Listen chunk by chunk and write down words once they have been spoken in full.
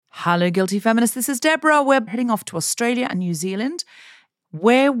Hello, Guilty Feminists. This is Deborah. We're heading off to Australia and New Zealand,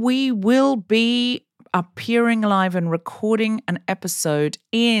 where we will be appearing live and recording an episode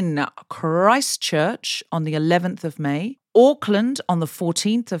in Christchurch on the 11th of May, Auckland on the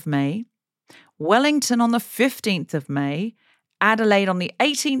 14th of May, Wellington on the 15th of May, Adelaide on the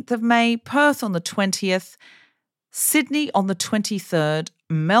 18th of May, Perth on the 20th, Sydney on the 23rd,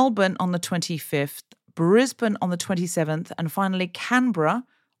 Melbourne on the 25th, Brisbane on the 27th, and finally Canberra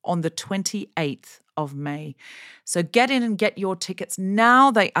on the 28th of May. So get in and get your tickets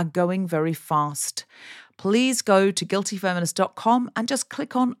now. They are going very fast. Please go to guiltyfeminist.com and just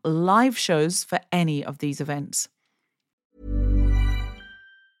click on live shows for any of these events.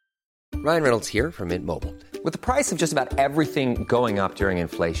 Ryan Reynolds here from Mint Mobile. With the price of just about everything going up during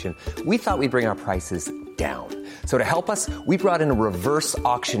inflation, we thought we'd bring our prices down. So to help us, we brought in a reverse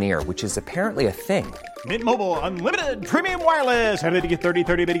auctioneer, which is apparently a thing. Mint Mobile Unlimited Premium Wireless. How to get 30,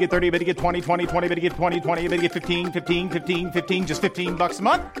 30, bit to get 30, bit to get 20, 20, 20, bit to get 20, 20, bit to get 15, 15, 15, 15, just $15 a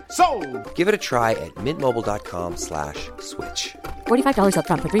month? Sold! Give it a try at mintmobile.com/switch. $45 up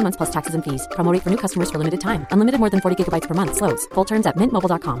front for 3 months plus taxes and fees. Promo rate for new customers for limited time. Unlimited more than 40 gigabytes per month. Slows full terms at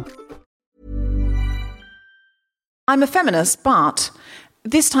mintmobile.com. I'm a feminist, but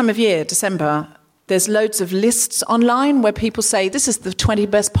this time of year, December, there's loads of lists online where people say, this is the 20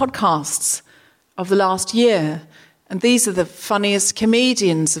 best podcasts of the last year. And these are the funniest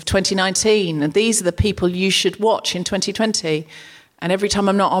comedians of 2019. And these are the people you should watch in 2020. And every time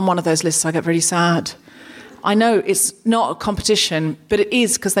I'm not on one of those lists, I get really sad. I know it's not a competition, but it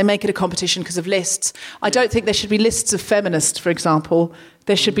is because they make it a competition because of lists. I don't think there should be lists of feminists, for example.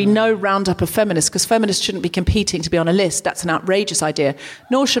 There should be no roundup of feminists because feminists shouldn't be competing to be on a list. That's an outrageous idea.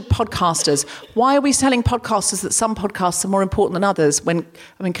 Nor should podcasters. Why are we telling podcasters that some podcasts are more important than others when,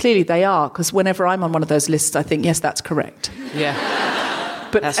 clearly they are, because whenever I'm on one of those lists, I think, yes, that's correct. Yeah.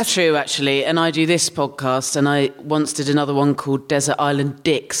 But that's true, actually. And I do this podcast, and I once did another one called Desert Island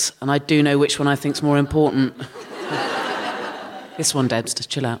Dicks, and I do know which one I think's more important. This one, Debs, just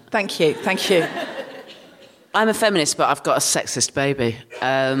chill out. Thank you. I'm a feminist, but I've got a sexist baby.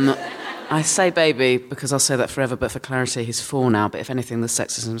 I say baby because I'll say that forever, but for clarity, he's 4 now, but if anything, the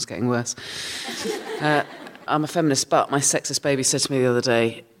sexism's getting worse. I'm a feminist, but my sexist baby said to me the other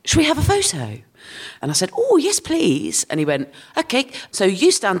day, should we have a photo? And I said, oh, yes, please. And he went, OK, so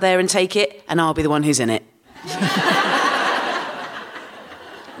you stand there and take it, and I'll be the one who's in it.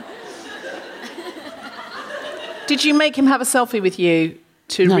 Did you make him have a selfie with you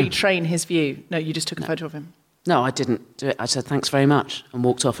to retrain his view? No, you just took a photo of him. No, I didn't do it. I said, thanks very much, and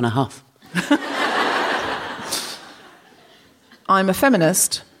walked off in a huff. I'm a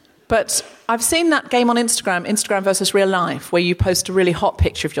feminist, but I've seen that game on Instagram versus real life, where you post a really hot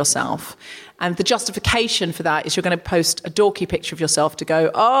picture of yourself. And the justification for that is you're going to post a dorky picture of yourself to go,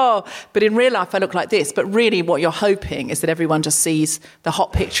 oh, but in real life I look like this. But really what you're hoping is that everyone just sees the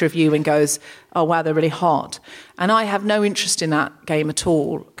hot picture of you and goes, oh, wow, they're really hot. And I have no interest in that game at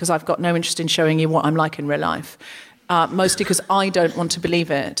all, because I've got no interest in showing you what I'm like in real life. Mostly because I don't want to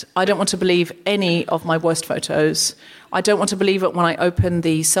believe it. I don't want to believe any of my worst photos. I don't want to believe it when I open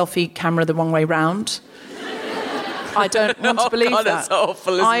the selfie camera the wrong way round. I don't want to believe that. That's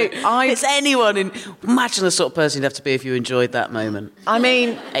awful, isn't it? It's anyone in... Imagine the sort of person you'd have to be if you enjoyed that moment.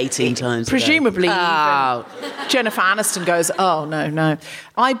 18 times presumably, Jennifer Aniston goes, oh, no.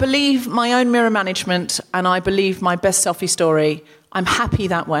 I believe my own mirror management and I believe my best selfie story. I'm happy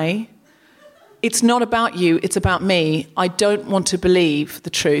that way. It's not about you, it's about me. I don't want to believe the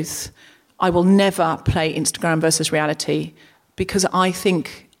truth. I will never play Instagram versus reality because I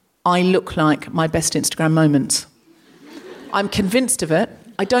think I look like my best Instagram moments. I'm convinced of it.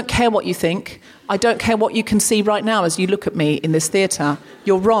 I don't care what you think. I don't care what you can see right now as you look at me in this theatre.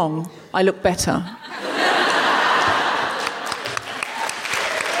 You're wrong. I look better.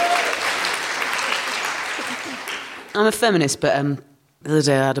 I'm a feminist, but the other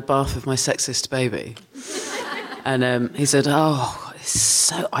day I had a bath with my sexist baby. And he said,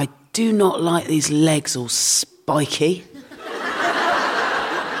 I do not like these legs all spiky.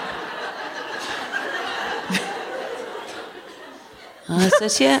 I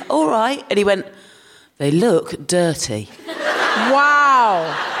said, yeah, all right. And he went, they look dirty.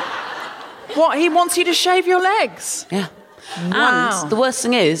 Wow. What, he wants you to shave your legs? Yeah. Wow. And the worst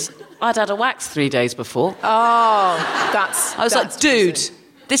thing is, I'd had a wax 3 days before. Oh, I was like, dude,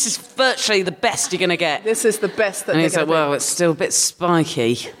 this is virtually the best you're going to get. This is the best that and they're he's like, well, it's still a bit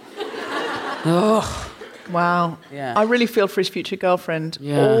spiky. Oh. Wow. Yeah. I really feel for his future girlfriend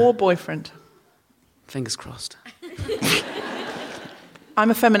or boyfriend. Fingers crossed. I'm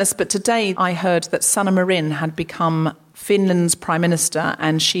a feminist, but today I heard that Sanna Marin had become Finland's Prime Minister,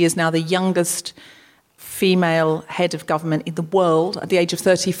 and she is now the youngest female head of government in the world at the age of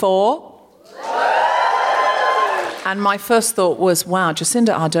 34. And my first thought was, wow,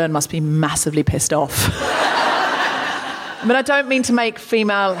 Jacinda Ardern must be massively pissed off. I mean, I don't mean to make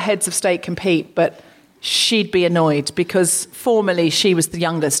female heads of state compete, but she'd be annoyed because formerly she was the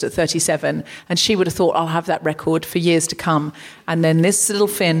youngest at 37, and she would have thought, I'll have that record for years to come. And then this little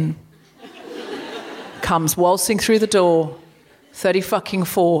Finn comes waltzing through the door,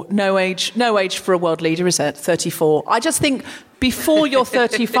 34. No age for a world leader, is it? 34. I just think before you're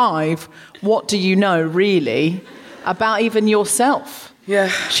 35, what do you know, really, about even yourself? Yeah.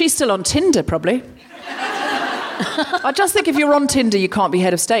 She's still on Tinder, probably. I just think if you're on Tinder, you can't be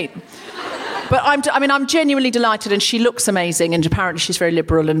head of state. But I'm genuinely delighted, and she looks amazing, and apparently she's very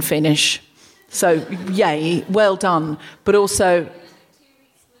liberal and Finnish. So, yay, well done. But also,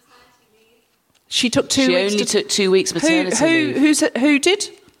 she took 2 weeks. She only took 2 weeks maternity leave. Who did?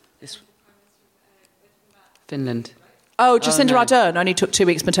 Finland. Oh, Jacinda Ardern only took 2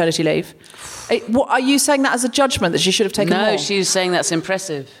 weeks maternity leave. Are you saying that as a judgment that she should have taken more? No, she was saying that's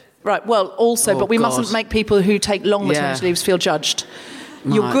impressive. Right, well, also, but we mustn't make people who take long maternity leaves feel judged.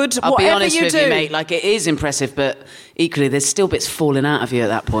 You're good, I'll whatever be honest you with do. you, mate. Like, it is impressive, but equally, there's still bits falling out of you at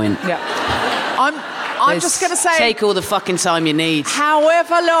that point. Yeah. I'm just going to say... Take all the fucking time you need.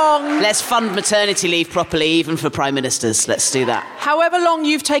 However long... Let's fund maternity leave properly, even for prime ministers. Let's do that. However long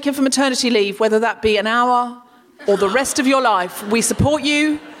you've taken for maternity leave, whether that be an hour or the rest of your life, we support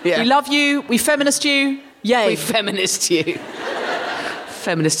you, we love you, we feminist you, yay. We feminist you.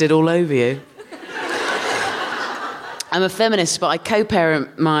 Feministed all over you. I'm a feminist, but I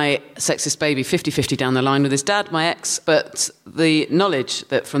co-parent my sexist baby 50-50 down the line with his dad, my ex. But the knowledge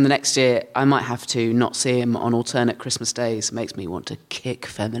that from the next year I might have to not see him on alternate Christmas days makes me want to kick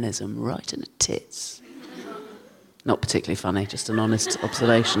feminism right in the tits. Not particularly funny, just an honest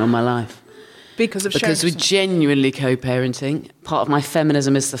observation on my life. Because we're genuinely co-parenting. Part of my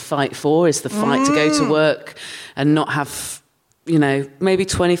feminism is the fight to go to work and not have... You know, maybe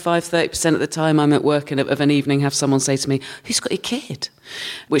 25-30% of the time I'm at work of an evening have someone say to me, who's got your kid?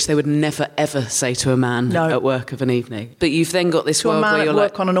 Which they would never, ever say to a man at work of an evening. But you've then got this world where you're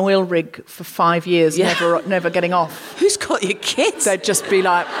like... work on an oil rig for 5 years, never getting off. Who's got your kids? They'd just be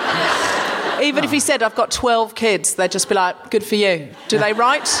like... Even if he said, I've got 12 kids, they'd just be like, good for you. Do they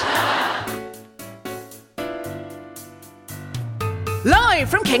write? Live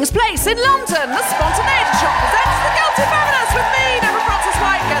from King's Place in London, the Spontaneity Shop presents The Guilty Feminist with me, Deborah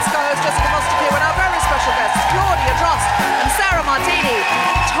Francis-White, guest co-host Jessica Fostekew, and our very special guests, Claudia, Drost and Sara Mardini,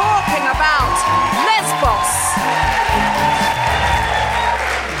 talking about Lesbos.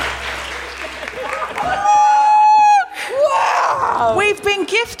 Wow! We've been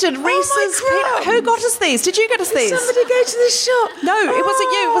gifted Reese's peanut. Who got us these? Did you get us these? Somebody go to the shop. No, it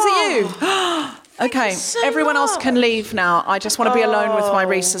wasn't you. Was it you? Okay, everyone else can leave now. I just want to be alone with my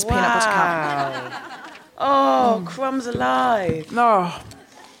Reese's peanut butter cup. Oh, crumbs alive. Oh.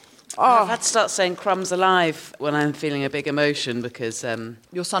 I've had to start saying crumbs alive when I'm feeling a big emotion because...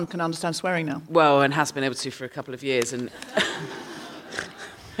 Your son can understand swearing now. Well, and has been able to for a couple of years. And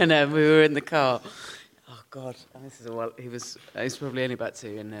and we were in the car. Oh, God. And this is he was probably only about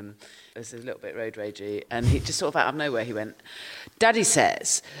 2, and it was a little bit road ragey. And he just sort of out of nowhere, he went, Daddy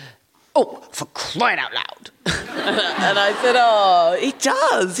says... Oh, for crying out loud. And I said, oh, he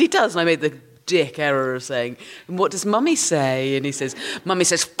does. And I made the dick error of saying, and what does Mummy say? And he says, Mummy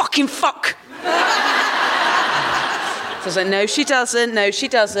says, fucking fuck. So I was like, no, she doesn't.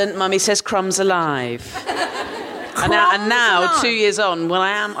 Mummy says crumbs alive. And now, 2 years on, when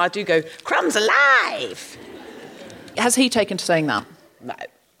I do go, crumbs alive. Has he taken to saying that? No.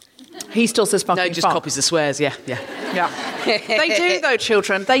 He still says fucking fuck. No, just copies the swears, yeah. They do, though,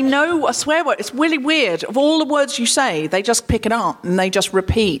 children. They know a swear word. It's really weird. Of all the words you say, they just pick it up and they just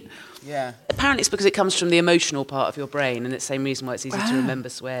repeat. Yeah. Apparently it's because it comes from the emotional part of your brain, and it's the same reason why it's easy to remember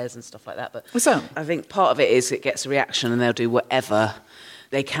swears and stuff like that. But what's that? I think part of it is it gets a reaction, and they'll do whatever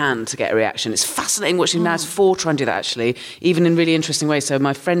they can to get a reaction. It's fascinating watching now. It's 4 trying to do that, actually, even in really interesting ways. So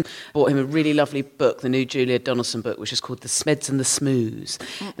my friend bought him a really lovely book, the new Julia Donaldson book, which is called The Smeds and the Smoos.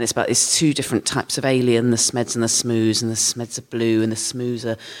 And it's about these 2 different types of alien, the Smeds and the Smoos, and the Smeds are blue and the Smoos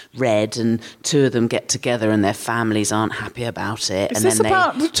are red, and 2 of them get together and their families aren't happy about it. Is this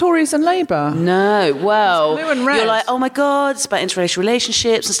about the Tories and Labour? No, well, blue and red. You're like, oh my God, it's about interracial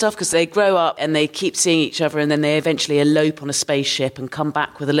relationships and stuff, because they grow up and they keep seeing each other, and then they eventually elope on a spaceship and come back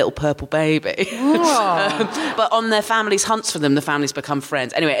with a little purple baby. But on their family's hunts for them, the families become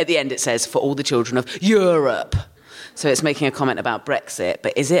friends. Anyway, at the end it says, for all the children of Europe. So it's making a comment about Brexit,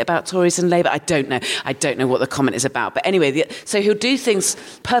 but is it about Tories and Labour? I don't know. I don't know what the comment is about. But anyway, so he'll do things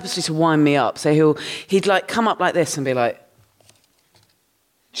purposely to wind me up. So he'd like come up like this and be like,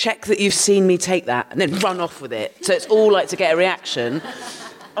 check that you've seen me take that, and then run off with it. So it's all like to get a reaction.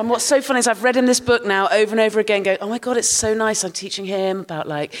 And what's so funny is I've read him this book now over and over again, going, oh my God, it's so nice. I'm teaching him about,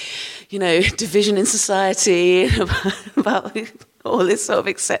 like, you know, division in society, about all this sort of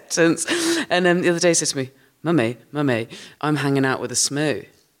acceptance. And then the other day he said to me, Mummy, I'm hanging out with a smoo.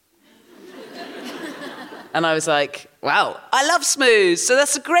 And I was like, wow, I love smoos, so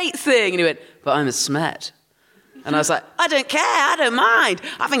that's a great thing. And he went, but I'm a smed. And I was like, I don't care, I don't mind.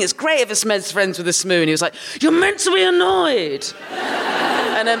 I think it's great if a smed's friends with a smoo. And he was like, you're meant to be annoyed.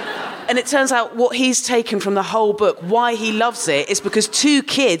 And it turns out what he's taken from the whole book, why he loves it, is because 2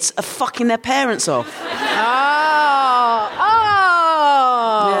 kids are fucking their parents off.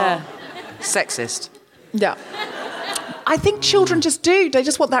 Yeah. Sexist. Yeah. I think children just do. They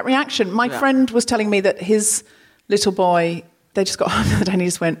just want that reaction. My friend was telling me that his little boy, they just got home the other day and he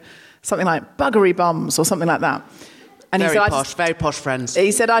just went something like buggery bums or something like that. And very he said, posh, very posh friends.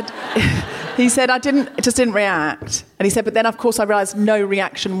 He said, I just didn't react. And he said, but then of course I realised no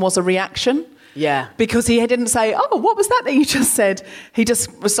reaction was a reaction. Yeah. Because he didn't say, oh, what was that you just said? He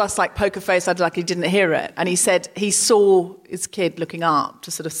just was just like poker face, like he didn't hear it. And he said he saw his kid looking up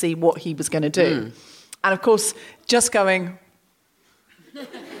to sort of see what he was going to do. And of course, just going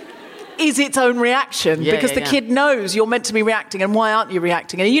is its own reaction because the kid knows you're meant to be reacting and why aren't you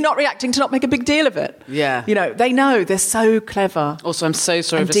reacting? And are you not reacting to not make a big deal of it? Yeah. You know, they know. They're so clever. Also, I'm so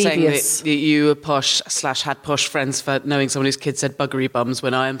sorry for devious. saying that you were posh / had posh friends for knowing someone whose kid said buggery bums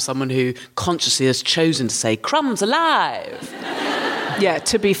when I am someone who consciously has chosen to say crumbs alive. Yeah,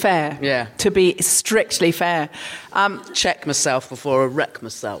 to be fair. Yeah. To be strictly fair. Check myself before I wreck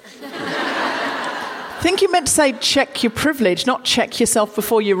myself. I think you meant to say check your privilege, not check yourself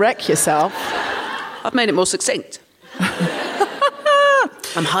before you wreck yourself. I've made it more succinct.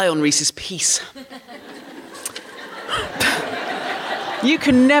 I'm high on Reese's Piece. You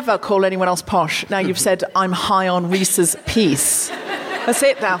can never call anyone else posh. Now you've said, I'm high on Reese's Piece. That's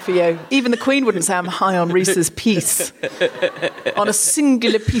it now for you. Even the Queen wouldn't say I'm high on Reese's Piece. On a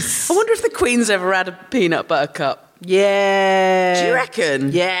singular piece. I wonder if the Queen's ever had a peanut butter cup. Yeah. Do you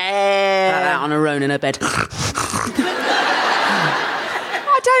reckon? Yeah. Like that on her own in her bed.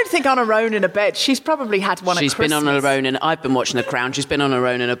 I don't think on her own in a bed. She's probably had one at Christmas. She's been on her own, and I've been watching The Crown. She's been on her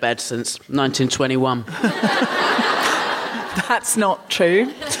own in a bed since 1921. That's not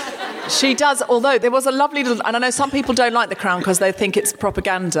true. She does, although there was a lovely little... And I know some people don't like The Crown because they think it's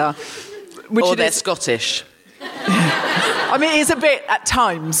propaganda. Or they're Scottish. I mean, it is a bit, at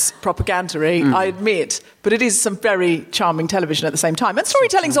times, propaganda-y, I admit, but it is some very charming television at the same time. And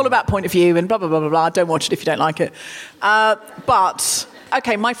storytelling's all about point of view and blah, blah, blah, blah, blah. Don't watch it if you don't like it. But,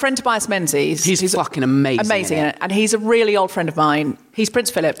 okay, my friend Tobias Menzies... He's fucking amazing. Amazing in it. And he's a really old friend of mine. He's Prince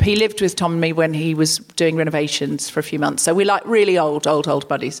Philip. He lived with Tom and me when he was doing renovations for a few months. So we're like really old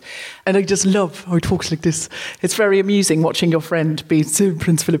buddies. And I just love how he talks like this. It's very amusing watching your friend be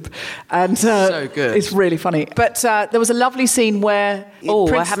Prince Philip. And so good. It's really funny. But there was a lovely scene where...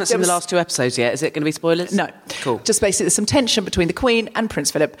 I haven't seen the last 2 episodes yet. Is it going to be spoilers? No. Cool. Just basically there's some tension between the Queen and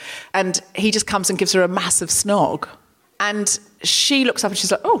Prince Philip. And he just comes and gives her a massive snog. And she looks up and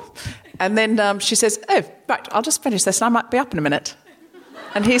she's like, oh. And then she says, oh, right, I'll just finish this and I might be up in a minute.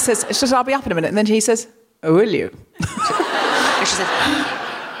 And he says, I'll be up in a minute. And then he says, oh, will you? And she says,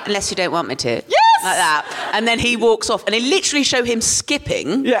 unless you don't want me to. Yes! Like that. And then he walks off. And they literally show him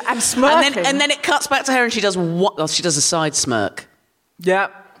skipping. Yeah, and smirking. And then it cuts back to her and she does what? Oh, she does a side smirk.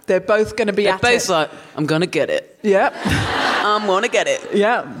 Yeah, they're both going to be they're at both it. like, I'm going to get it. Yeah. I'm going to get it.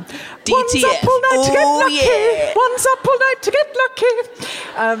 Yeah. DTF. One's up all night to get lucky. Yeah. One's up all night to get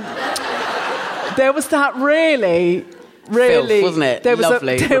lucky. There was that really... Filth, wasn't it? There was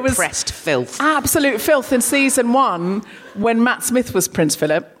lovely, repressed filth. Absolute filth in season 1 when Matt Smith was Prince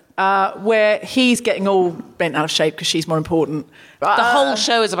Philip, where he's getting all bent out of shape because she's more important. The whole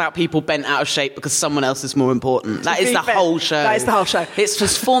show is about people bent out of shape because someone else is more important. That is the whole show. That is the whole show. It's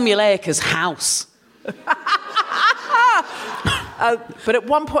as formulaic as House. But at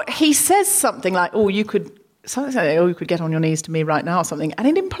one point he says something like, "Oh, you could get on your knees to me right now," or something, and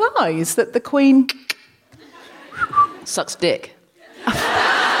it implies that the Queen sucks dick.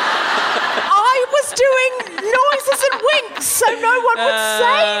 I was doing noises and winks, so no one would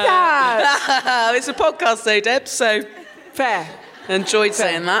say that. It's a podcast, though, Deb. So fair. Enjoyed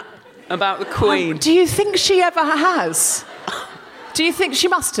saying that about the Queen. Do you think she ever has? Do you think she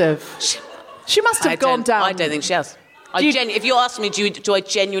must have? She must have gone down. I don't think she has. If you ask me, do I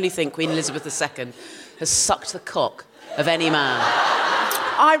genuinely think Queen Elizabeth II has sucked the cock of any man.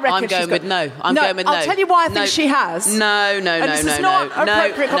 I reckon I'm going with no. I'm going with no. I'll tell you why I think she has. No. This is not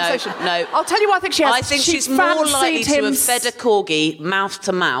appropriate conversation. No. I'll tell you why I think she has. I think she's more likely to have fed a corgi mouth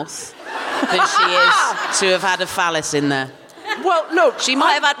to mouth than she is to have had a phallus in there. Well, look, she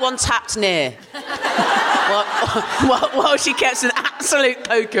might have had one tapped near. while she kept an absolute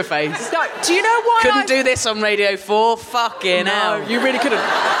poker face. No, do you know why couldn't do this on Radio 4? Fucking hell. No, you really couldn't.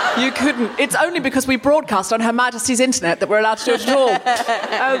 You couldn't. It's only because we broadcast on Her Majesty's internet that we're allowed to do it at all.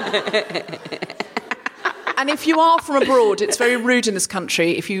 And if you are from abroad, it's very rude in this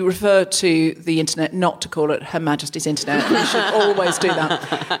country if you refer to the internet not to call it Her Majesty's internet. You should always do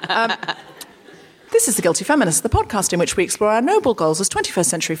that. This is The Guilty Feminist, the podcast in which we explore our noble goals as 21st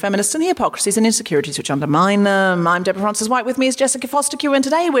century feminists and the hypocrisies and insecurities which undermine them. I'm Deborah Frances-White. With me is Jessica Fostekew, and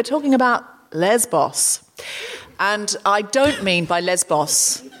today we're talking about Lesbos. And I don't mean by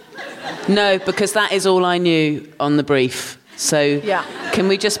Lesbos. No, because that is all I knew on the brief. So Can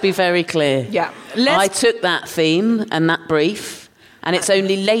we just be very clear? Yeah. I took that theme and that brief, and it's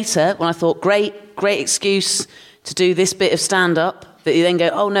only later when I thought, great excuse to do this bit of stand-up, that you then go,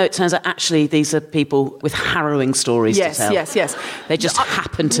 oh no, it turns out actually these are people with harrowing stories to tell. Yes. They just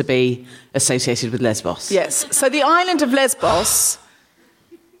happen to be associated with Lesbos. Yes. So the island of Lesbos,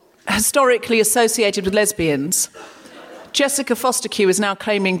 historically associated with lesbians, Jessica Fostekew is now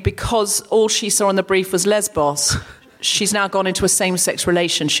claiming because all she saw on the brief was Lesbos, she's now gone into a same-sex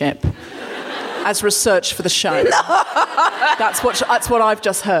relationship as research for the show. No. That's what I've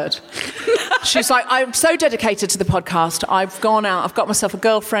just heard. She's like, I'm so dedicated to the podcast. I've gone out. I've got myself a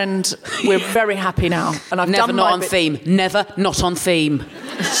girlfriend. We're very happy now. And I've never done not on theme. Never not on theme.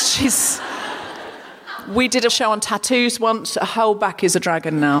 We did a show on tattoos once. Her whole back is a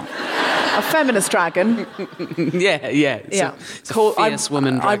dragon now. A feminist dragon. Yeah. It's a fierce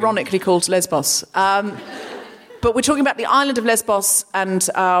woman dragon. Ironically called Lesbos. But we're talking about the island of Lesbos and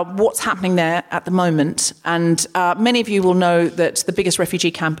what's happening there at the moment. And many of you will know that the biggest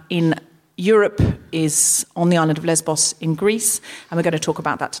refugee camp in Europe is on the island of Lesbos in Greece. And we're going to talk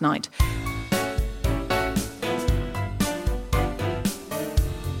about that tonight.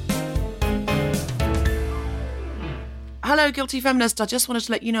 Hello, Guilty Feminist. I just wanted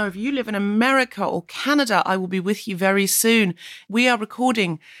to let you know if you live in America or Canada, I will be with you very soon. We are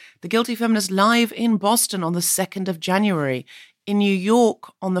recording The Guilty Feminist live in Boston on the 2nd of January, in New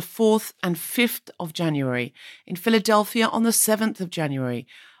York on the 4th and 5th of January, in Philadelphia on the 7th of January,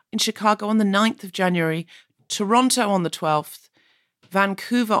 in Chicago on the 9th of January, Toronto on the 12th,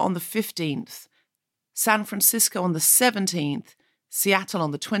 Vancouver on the 15th, San Francisco on the 17th, Seattle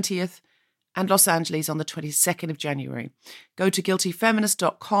on the 20th, and Los Angeles on the 22nd of January. Go to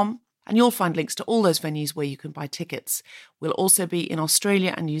guiltyfeminist.com and you'll find links to all those venues where you can buy tickets. We'll also be in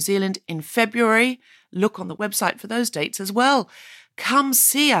Australia and New Zealand in February. Look on the website for those dates as well. Come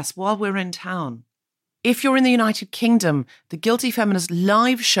see us while we're in town. If you're in the United Kingdom, the Guilty Feminist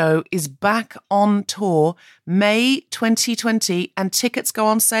live show is back on tour May 2020 and tickets go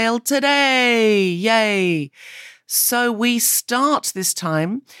on sale today. Yay! So we start this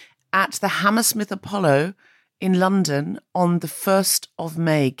time at the Hammersmith Apollo in London on the 1st of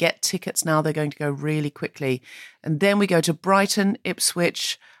May. Get tickets now, they're going to go really quickly. And then we go to Brighton,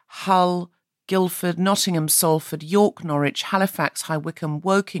 Ipswich, Hull, Guildford, Nottingham, Salford, York, Norwich, Halifax, High Wycombe,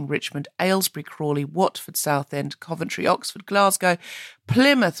 Woking, Richmond, Aylesbury, Crawley, Watford, Southend, Coventry, Oxford, Glasgow,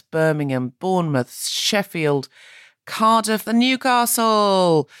 Plymouth, Birmingham, Bournemouth, Sheffield, Cardiff and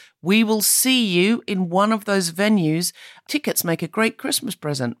Newcastle. We will see you in one of those venues. Tickets make a great Christmas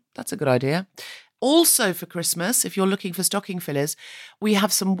present. That's a good idea. Also for Christmas, if you're looking for stocking fillers, we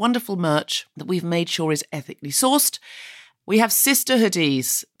have some wonderful merch that we've made sure is ethically sourced. We have sister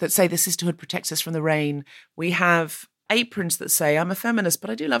hoodies that say the sisterhood protects us from the rain. We have aprons that say I'm a feminist,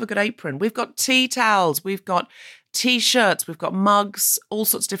 but I do love a good apron. We've got tea towels. We've got T-shirts. We've got mugs, all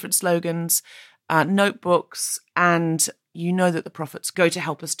sorts of different slogans, notebooks, and you know that the profits go to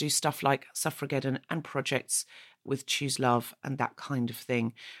help us do stuff like Suffrageddon and projects with Choose Love and that kind of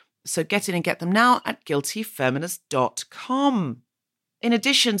thing. So get in and get them now at guiltyfeminist.com. In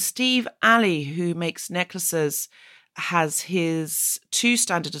addition, Steve Alley, who makes necklaces, has his 2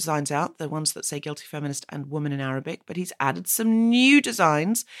 standard designs out, the ones that say Guilty Feminist and Woman in Arabic, but he's added some new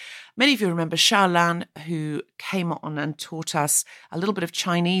designs. Many of you remember Xiaolan, who came on and taught us a little bit of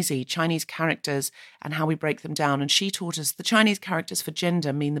Chinese characters and how we break them down. And she taught us the Chinese characters for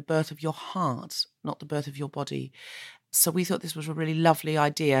gender mean the birth of your heart, not the birth of your body. So we thought this was a really lovely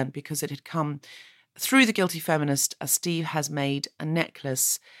idea, and because it had come through the Guilty Feminist, Steve has made a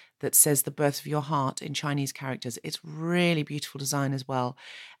necklace that says the birth of your heart in Chinese characters. It's really beautiful design as well.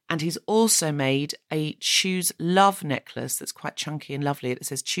 And he's also made a Choose Love necklace that's quite chunky and lovely. It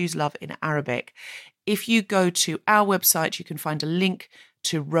says Choose Love in Arabic. If you go to our website, you can find a link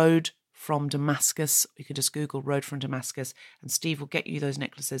to Road from Damascus. You can just Google Road from Damascus, and Steve will get you those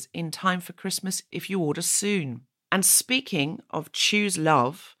necklaces in time for Christmas if you order soon. And speaking of Choose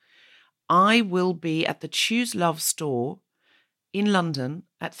Love, I will be at the Choose Love store in London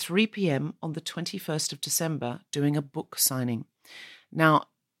at 3 p.m. on the 21st of December doing a book signing. Now,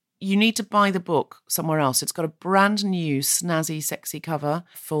 you need to buy the book somewhere else. It's got a brand new, snazzy, sexy cover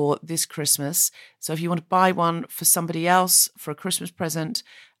for this Christmas. So if you want to buy one for somebody else for a Christmas present,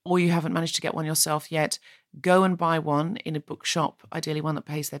 or you haven't managed to get one yourself yet, go and buy one in a bookshop, ideally one that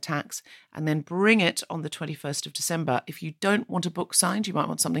pays their tax, and then bring it on the 21st of December. If you don't want a book signed, you might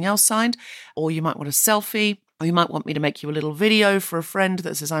want something else signed, or you might want a selfie, or you might want me to make you a little video for a friend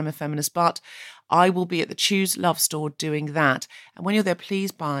that says I'm a feminist, but I will be at the Choose Love store doing that. And when you're there,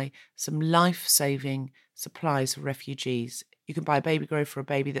 please buy some life-saving supplies for refugees. You can buy a baby grow for a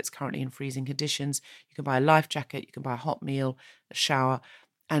baby that's currently in freezing conditions. You can buy a life jacket. You can buy a hot meal, a shower.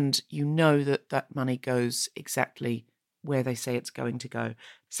 And you know that that money goes exactly where they say it's going to go.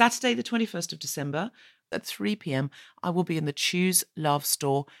 Saturday, the 21st of December at 3 p.m, I will be in the Choose Love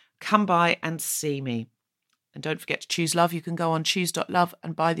store. Come by and see me. And don't forget to choose love. You can go on choose.love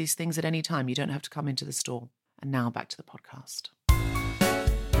and buy these things at any time. You don't have to come into the store. And now back to the podcast.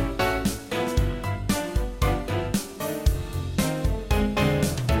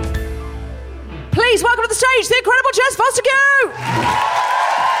 Please welcome to the stage the incredible Jessica Fostekew!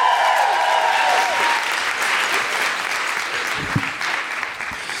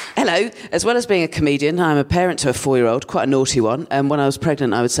 Hello. As well as being a comedian, I'm a parent to a 4-year-old, quite a naughty one. And when I was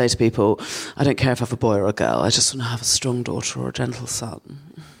pregnant, I would say to people, I don't care if I have a boy or a girl, I just want to have a strong daughter or a gentle son.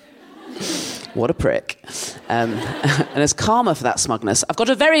 What a prick. And as karma for that smugness, I've got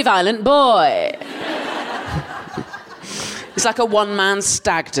a very violent boy. He's like a one-man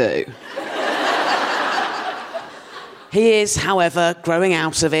stag do. He is, however, growing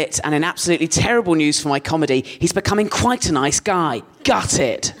out of it, and in absolutely terrible news for my comedy, he's becoming quite a nice guy.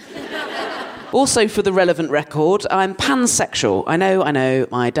 Gutted. Also, for the relevant record, I'm pansexual. I know,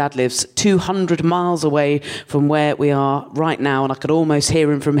 my dad lives 200 miles away from where we are right now, and I could almost hear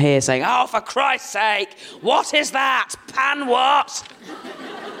him from here saying, "Oh, for Christ's sake, what is that? Pan what?"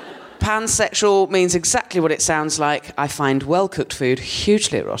 Pansexual means exactly what it sounds like. I find well-cooked food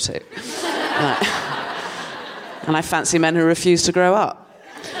hugely erotic. And I fancy men who refuse to grow up.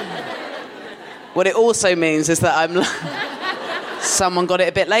 What it also means is that I'm... Someone got it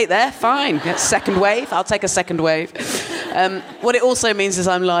a bit late there. Fine. Second wave. I'll take a second wave. What it also means is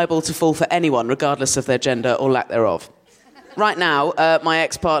I'm liable to fall for anyone, regardless of their gender or lack thereof. Right now, my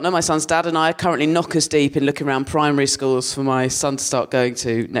ex-partner, my son's dad, and I are currently knockers deep in looking around primary schools for my son to start going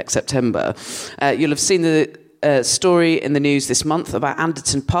to next September. You'll have seen the story in the news this month about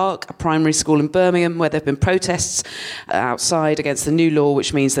Anderton Park, a primary school in Birmingham, where there have been protests outside against the new law,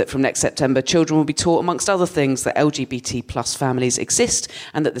 which means that from next September, children will be taught, amongst other things, that LGBT plus families exist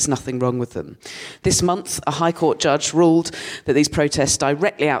and that there's nothing wrong with them. This month, a High Court judge ruled that these protests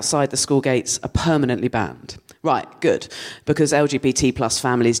directly outside the school gates are permanently banned. Right, good, because LGBT plus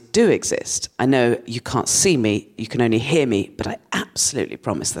families do exist. I know you can't see me, you can only hear me, but I absolutely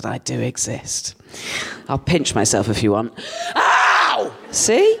promise that I do exist. I'll pinch myself if you want. Ow!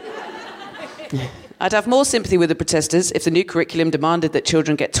 See? I'd have more sympathy with the protesters if the new curriculum demanded that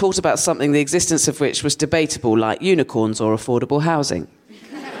children get taught about something the existence of which was debatable, like unicorns or affordable housing.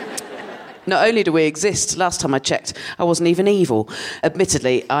 Not only do we exist, last time I checked, I wasn't even evil.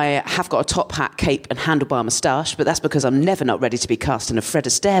 Admittedly, I have got a top hat, cape and handlebar moustache, but that's because I'm never not ready to be cast in a Fred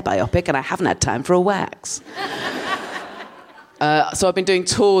Astaire biopic and I haven't had time for a wax. So I've been doing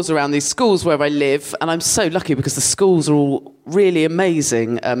tours around these schools where I live, and I'm so lucky because the schools are all really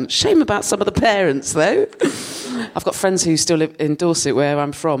amazing. Shame about some of the parents, though. I've got friends who still live in Dorset, where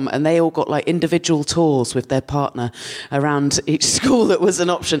I'm from, and they all got like individual tours with their partner around each school that was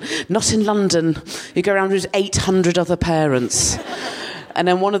an option. Not in London. You go around with 800 other parents. And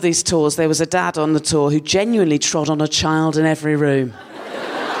then one of these tours, there was a dad on the tour who genuinely trod on a child in every room.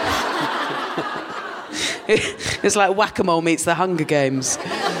 It's like whack-a-mole meets the Hunger Games.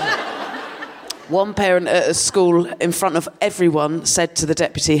 One parent at a school in front of everyone said to the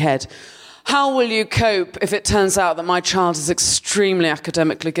deputy head, "How will you cope if it turns out that my child is extremely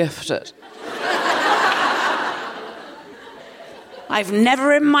academically gifted?" I've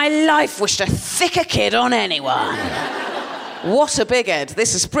never in my life wished a thicker kid on anyone. What a big head.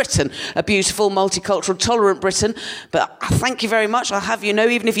 This is Britain, a beautiful, multicultural, tolerant Britain. But thank you very much. I'll have you know,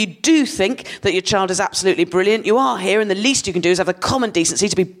 even if you do think that your child is absolutely brilliant, you are here, and the least you can do is have the common decency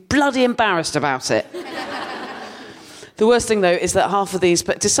to be bloody embarrassed about it. The worst thing, though, is that half of these...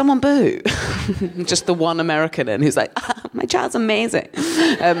 But did someone boo? Just the one American in who's like, my child's amazing.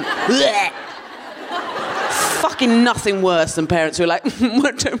 Fucking nothing worse than parents who are like,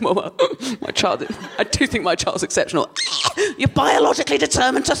 my child... I do think my child's exceptional. You're biologically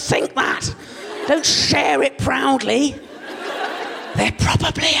determined to think that. Don't share it proudly. They're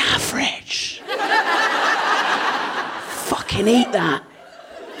probably average. Fucking eat that.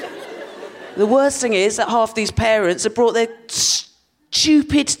 The worst thing is that half these parents have brought their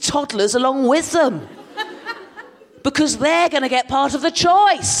stupid toddlers along with them. Because they're going to get part of the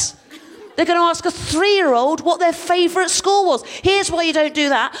choice. They're going to ask a 3-year-old what their favourite school was. Here's why you don't do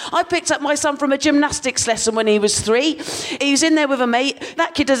that. I picked up my son from a gymnastics lesson when he was 3. He was in there with a mate.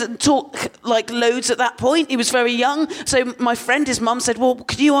 That kid doesn't talk like loads at that point. He was very young. So my friend, his mum, said, well,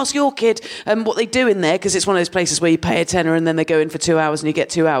 could you ask your kid what they do in there? Because it's one of those places where you pay a tenner and then they go in for 2 hours and you get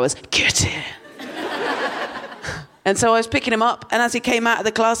 2 hours. Get here. And so I was picking him up, and as he came out of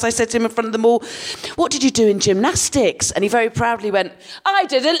the class, I said to him in front of them all, what did you do in gymnastics? And he very proudly went, I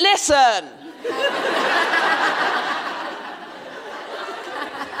didn't listen.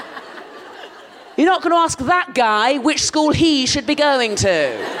 You're not going to ask that guy which school he should be going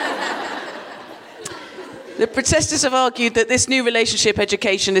to. The protesters have argued that this new relationship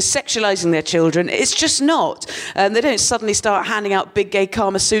education is sexualising their children. It's just not. They don't suddenly start handing out big gay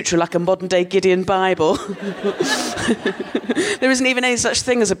Kama Sutra like a modern-day Gideon Bible. There isn't even any such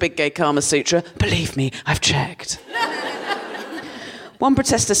thing as a big gay Kama Sutra. Believe me, I've checked. One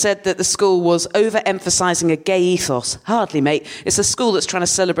protester said that the school was overemphasising a gay ethos. Hardly, mate. It's a school that's trying to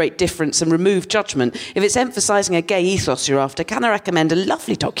celebrate difference and remove judgment. If it's emphasising a gay ethos you're after, can I recommend a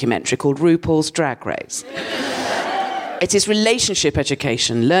lovely documentary called RuPaul's Drag Race? It is relationship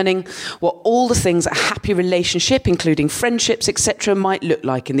education, learning what all the things a happy relationship, including friendships, etc., might look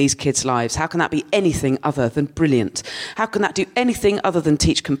like in these kids' lives. How can that be anything other than brilliant? How can that do anything other than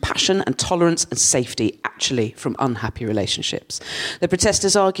teach compassion and tolerance and safety, actually, from unhappy relationships? The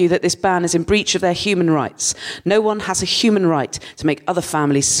protesters argue that this ban is in breach of their human rights. No one has a human right to make other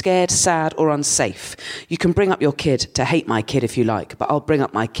families scared, sad, or unsafe. You can bring up your kid to hate my kid if you like, but I'll bring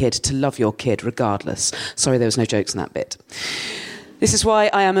up my kid to love your kid regardless. Sorry, there was no jokes in that bit. This is why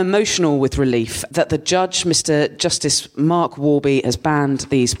I am emotional with relief that the judge, Mr. Justice Mark Warby, has banned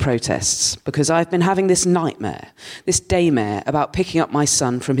these protests, because I've been having this nightmare, this daymare about picking up my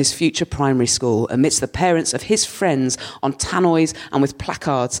son from his future primary school amidst the parents of his friends on tannoys and with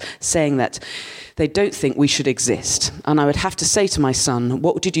placards saying that they don't think we should exist. And I would have to say to my son,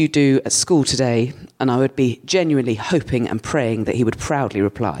 what did you do at school today? And I would be genuinely hoping and praying that he would proudly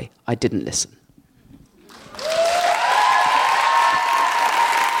reply, I didn't listen.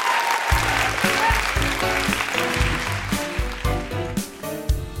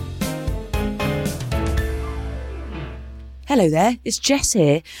 Hello there, it's Jess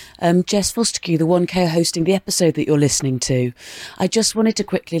here, Jess Fostekew, the one co-hosting the episode that you're listening to. I just wanted to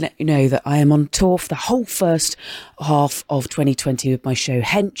quickly let you know that I am on tour for the whole first half of 2020 with my show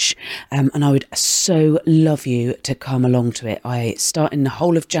Hench, and I would so love you to come along to it. I start in the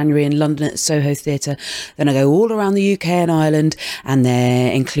whole of January in London at the Soho Theatre, then I go all around the UK and Ireland, and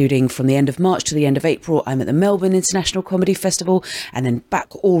then including from the end of March to the end of April, I'm at the Melbourne International Comedy Festival, and then back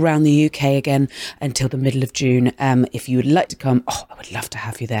all around the UK again until the middle of June. If you would like to come, I would love to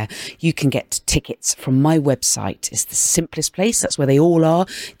have you there. You can get tickets from my website. It's the simplest place. That's where they all are.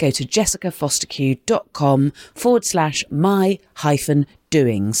 Go to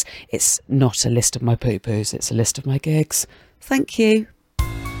jessicafostekew.com/my-doings. It's not a list of my poo-poos. It's a list of my gigs. Thank you.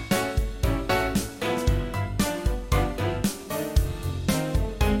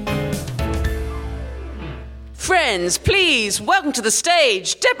 Friends, please welcome to the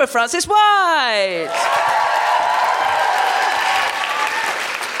stage Deborah Frances-White.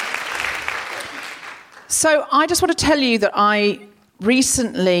 So I just want to tell you that I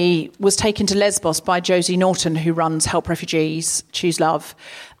recently was taken to Lesbos by Josie Norton, who runs Help Refugees, Choose Love.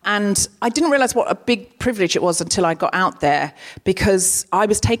 And I didn't realise what a big privilege it was until I got out there, because I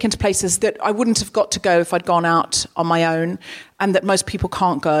was taken to places that I wouldn't have got to go if I'd gone out on my own, and that most people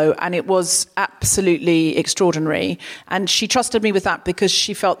can't go. And it was absolutely extraordinary. And she trusted me with that because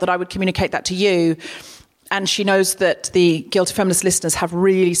she felt that I would communicate that to you. And she knows that the Guilty Feminist listeners have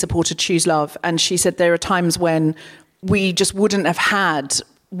really supported Choose Love. And she said there are times when we just wouldn't have had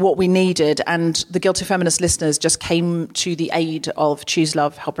what we needed, and the Guilty Feminist listeners just came to the aid of Choose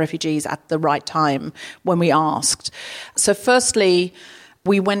Love, Help Refugees at the right time when we asked. So firstly,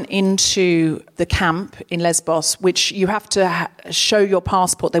 we went into the camp in Lesbos, which you have to show your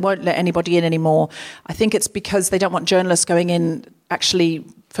passport. They won't let anybody in anymore. I think it's because they don't want journalists going in actually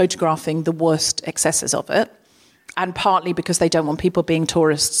photographing the worst excesses of it, and partly because they don't want people being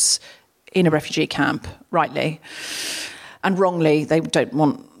tourists in a refugee camp, rightly. And wrongly, they don't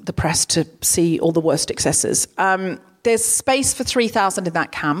want the press to see all the worst excesses. There's space for 3,000 in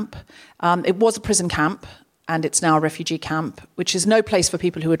that camp. It was a prison camp, and it's now a refugee camp, which is no place for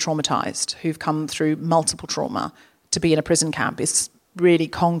people who are traumatised, who've come through multiple trauma, to be in a prison camp. It's really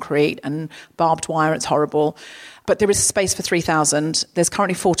concrete and barbed wire. It's horrible. But there is space for 3,000. There's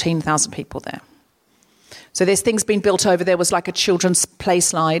currently 14,000 people there. So there's things being built over. There was like a children's play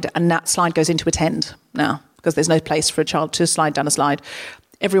slide, and that slide goes into a tent now, because there's no place for a child to slide down a slide.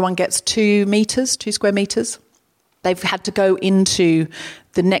 Everyone gets 2 square metres. They've had to go into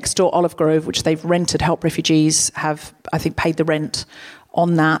the next door olive grove, which they've rented. Help Refugees have, I think, paid the rent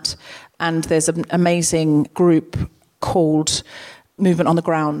on that. And there's an amazing group called Movement on the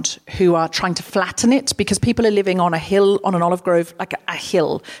Ground who are trying to flatten it, because people are living on a hill, on an olive grove, like a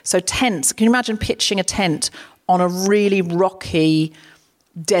hill. So tents, can you imagine pitching a tent on a really rocky,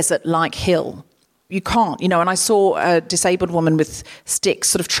 desert-like hill? You can't, and I saw a disabled woman with sticks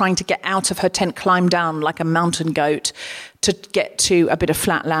sort of trying to get out of her tent, climb down like a mountain goat to get to a bit of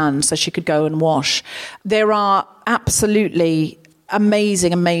flat land so she could go and wash. There are absolutely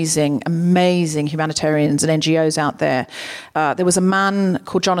amazing humanitarians and NGOs out there. There was a man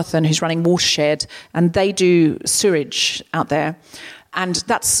called Jonathan who's running Watershed, and they do sewage out there. And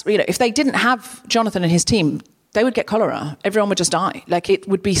that's, if they didn't have Jonathan and his team, they would get cholera. Everyone would just die. Like, it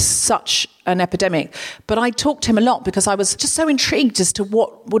would be such an epidemic. But I talked to him a lot because I was just so intrigued as to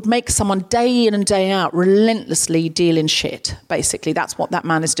what would make someone day in and day out relentlessly deal in shit. Basically, that's what that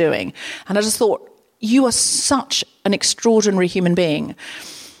man is doing. And I just thought, you are such an extraordinary human being.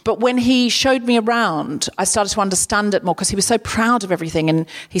 But when he showed me around, I started to understand it more, because he was so proud of everything. And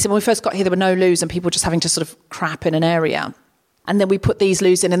he said, when we first got here, there were no loos and people were just having to sort of crap in an area. And then we put these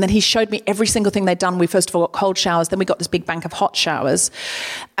loos in, and then he showed me every single thing they'd done. We first of all got cold showers, then we got this big bank of hot showers.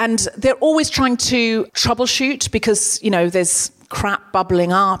 And they're always trying to troubleshoot, because, there's crap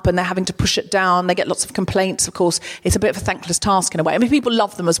bubbling up and they're having to push it down. They get lots of complaints, of course. It's a bit of a thankless task in a way. I mean, people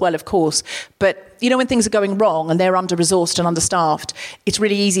love them as well, of course. But, when things are going wrong and they're under-resourced and understaffed, it's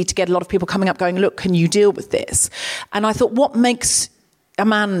really easy to get a lot of people coming up going, look, can you deal with this? And I thought, what makes a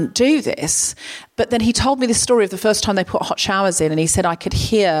man do this? But then he told me this story of the first time they put hot showers in, and he said, I could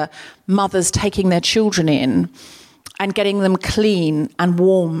hear mothers taking their children in and getting them clean and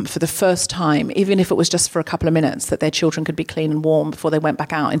warm for the first time, even if it was just for a couple of minutes, that their children could be clean and warm before they went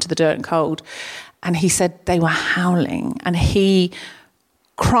back out into the dirt and cold. And he said they were howling, and he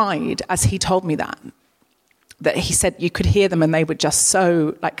cried as he told me that he said you could hear them, and they were just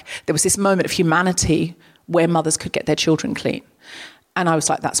so, like, there was this moment of humanity where mothers could get their children clean. And I was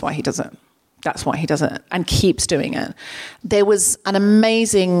like, that's why he does it. That's why he does it, and keeps doing it. There was an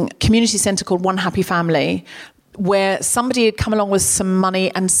amazing community centre called One Happy Family, where somebody had come along with some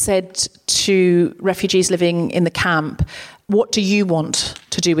money and said to refugees living in the camp, what do you want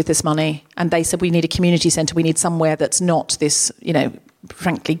to do with this money? And they said, we need a community centre. We need somewhere that's not this,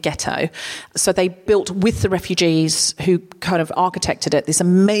 frankly, ghetto. So they built with the refugees who kind of architected it, this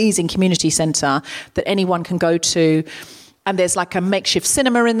amazing community centre that anyone can go to. And there's like a makeshift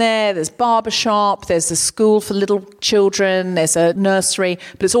cinema in there, there's barbershop, there's a school for little children, there's a nursery,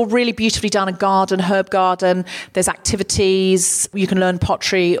 but it's all really beautifully done, a garden, herb garden, there's activities, you can learn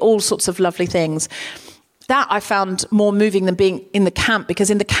pottery, all sorts of lovely things. That I found more moving than being in the camp,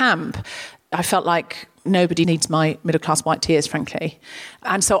 because in the camp, I felt like nobody needs my middle-class white tears, frankly.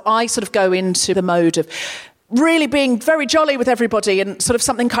 And so I sort of go into the mode of really being very jolly with everybody, and sort of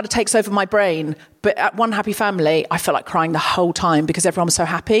something kind of takes over my brain. But at One Happy Family, I felt like crying the whole time because everyone was so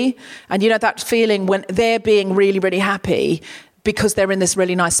happy. And that feeling when they're being really, really happy because they're in this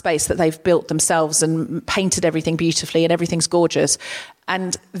really nice space that they've built themselves and painted everything beautifully and everything's gorgeous.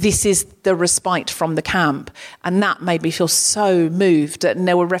 And this is the respite from the camp. And that made me feel so moved. And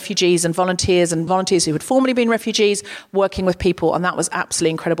there were refugees and volunteers who had formerly been refugees working with people. And that was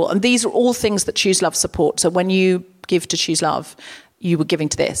absolutely incredible. And these are all things that Choose Love support. So when you give to Choose Love, you were giving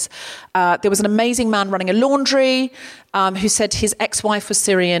to this. There was an amazing man running a laundry who said his ex-wife was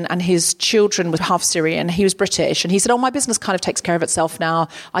Syrian and his children were half Syrian. He was British. And he said, my business kind of takes care of itself now.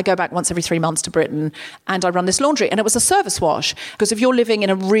 I go back once every 3 months to Britain and I run this laundry. And it was a service wash. Because if you're living in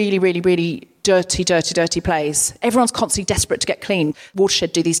a really, really, really dirty place, everyone's constantly desperate to get clean.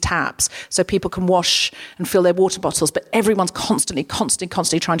 Watershed do these taps so people can wash and fill their water bottles. But everyone's constantly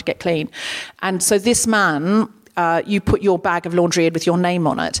trying to get clean. And so this man... you put your bag of laundry in with your name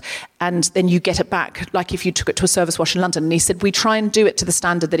on it, and then you get it back, like if you took it to a service wash in London. And he said, we try and do it to the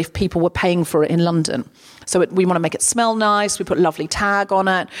standard that if people were paying for it in London. So we want to make it smell nice. We put a lovely tag on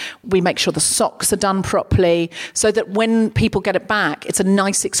it. We make sure the socks are done properly so that when people get it back, it's a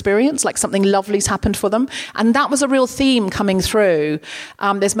nice experience, like something lovely's happened for them. And that was a real theme coming through.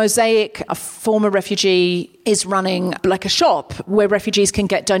 There's Mosaic, a former refugee, is running like a shop where refugees can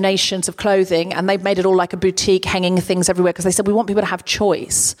get donations of clothing, and they've made it all like a boutique, hanging things everywhere, because they said we want people to have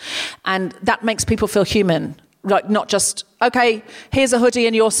choice. And that makes people feel human. Like, not just, okay, here's a hoodie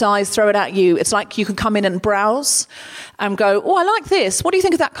in your size, throw it at you. It's like you can come in and browse and go, I like this. What do you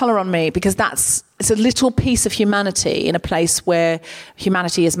think of that colour on me? Because it's a little piece of humanity in a place where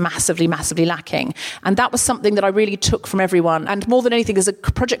humanity is massively, massively lacking. And that was something that I really took from everyone. And more than anything, there's a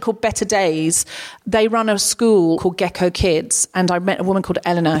project called Better Days. They run a school called Gecko Kids. And I met a woman called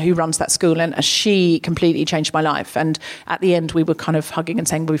Eleanor who runs that school, and she completely changed my life. And at the end, we were kind of hugging and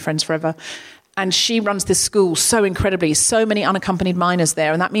saying we'll be friends forever. And she runs this school so incredibly, so many unaccompanied minors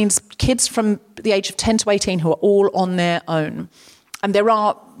there. And that means kids from the age of 10 to 18 who are all on their own. And there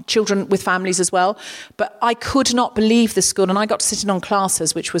are children with families as well. But I could not believe this school. And I got to sit in on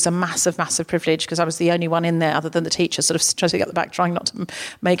classes, which was a massive, massive privilege because I was the only one in there other than the teacher, sort of sitting at the back, trying not to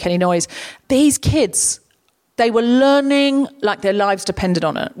make any noise. These kids, they were learning like their lives depended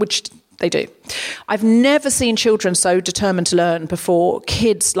on it, which... they do. I've never seen children so determined to learn before.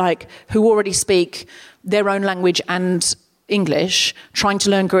 Kids like who already speak their own language and English, trying to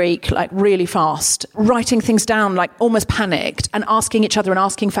learn Greek like really fast, writing things down like almost panicked and asking each other and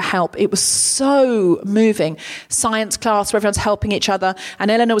asking for help. It was so moving. Science class where everyone's helping each other.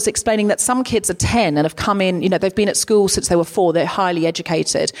 And Eleanor was explaining that some kids are 10 and have come in, they've been at school since they were 4. They're highly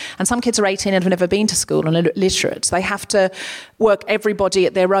educated. And some kids are 18 and have never been to school and are illiterate. They have to work everybody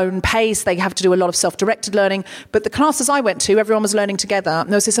at their own pace. They have to do a lot of self-directed learning. But the classes I went to, everyone was learning together. And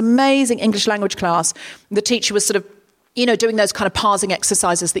there was this amazing English language class. The teacher was sort of doing those kind of parsing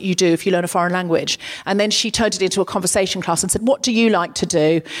exercises that you do if you learn a foreign language. And then she turned it into a conversation class and said, what do you like to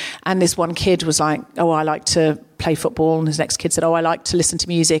do? And this one kid was like, I like to play football. And his next kid said, I like to listen to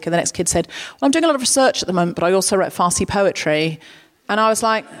music. And the next kid said, I'm doing a lot of research at the moment, but I also write Farsi poetry. And I was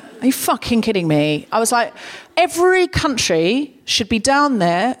like, are you fucking kidding me? I was like, every country should be down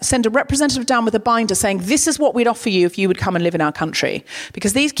there, send a representative down with a binder saying, this is what we'd offer you if you would come and live in our country.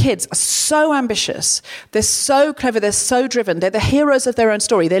 Because these kids are so ambitious. They're so clever. They're so driven. They're the heroes of their own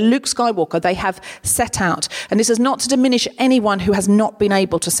story. They're Luke Skywalker. They have set out. And this is not to diminish anyone who has not been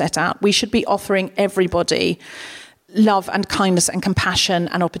able to set out. We should be offering everybody love and kindness and compassion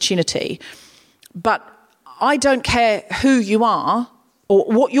and opportunity. But I don't care who you are or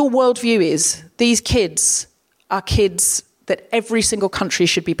what your worldview is. These kids are kids that every single country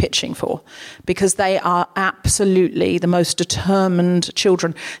should be pitching for because they are absolutely the most determined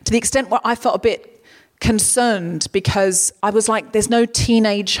children, to the extent where I felt a bit concerned because I was like, there's no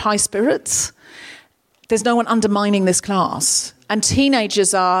teenage high spirits. There's no one undermining this class. And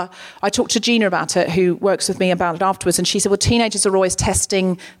teenagers I talked to Gina about it, who works with me about it afterwards, and she said, well, teenagers are always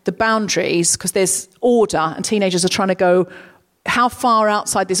testing the boundaries because there's order, and teenagers are trying to go, how far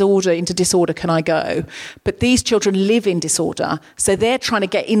outside this order into disorder can I go? But these children live in disorder, so they're trying to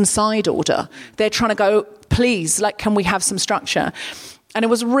get inside order. They're trying to go, please, can we have some structure? And it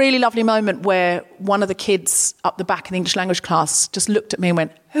was a really lovely moment where one of the kids up the back in the English language class just looked at me and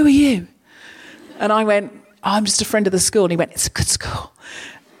went, who are you? And I went, I'm just a friend of the school. And he went, it's a good school.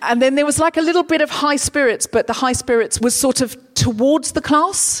 And then there was a little bit of high spirits, but the high spirits was sort of towards the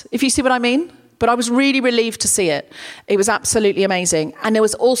class, if you see what I mean. But I was really relieved to see it. It was absolutely amazing. And there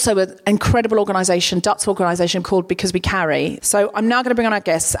was also an incredible organisation, Dutch organisation called Because We Carry. So I'm now going to bring on our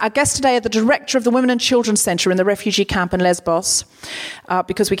guests. Our guests today are the director of the Women and Children's Centre in the refugee camp in Lesbos,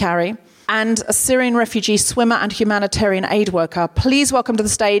 Because We Carry, and a Syrian refugee swimmer and humanitarian aid worker. Please welcome to the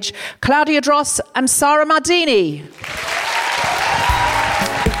stage Claudia Drost and Sara Mardini.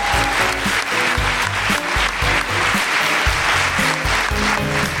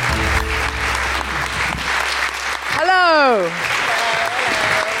 Hello.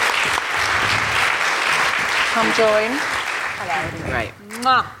 Come join. Hello. Great.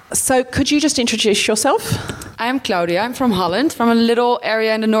 So could you just introduce yourself? I'm Claudia. I'm from Holland, from a little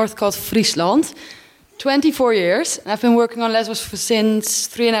area in the north called Friesland. 24 years. I've been working on Lesbos since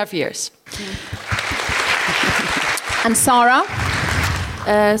 3.5 years. And Sara?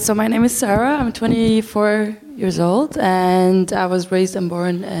 So my name is Sara. I'm 24 years old, and I was raised and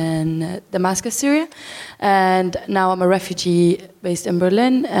born in Damascus, Syria. And now I'm a refugee based in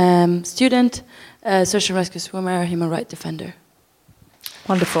Berlin, student, search and rescue swimmer, human rights defender.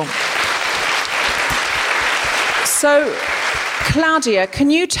 Wonderful. So, Claudia,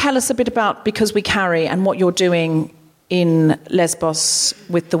 can you tell us a bit about Because We Carry and what you're doing in Lesbos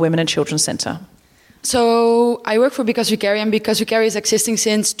with the Women and Children's Centre? So I work for Because We Carry, and Because We Carry is existing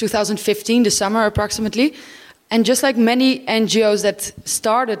since 2015, the summer approximately. And just like many NGOs that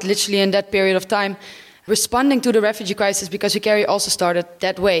started literally in that period of time, responding to the refugee crisis, Because We Carry also started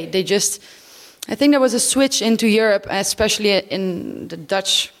that way. I think there was a switch into Europe, especially in the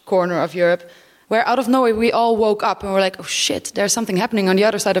Dutch corner of Europe, where out of nowhere we all woke up and were like, oh shit, there's something happening on the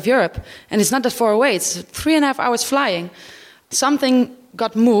other side of Europe. And it's not that far away, it's 3.5 hours flying. Something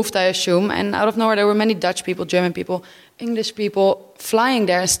got moved, I assume, and out of nowhere there were many Dutch people, German people, English people flying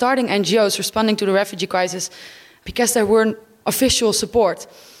there and starting NGOs responding to the refugee crisis because there weren't official support.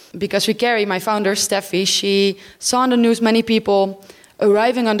 Because We Carry, my founder, Steffi, she saw on the news many people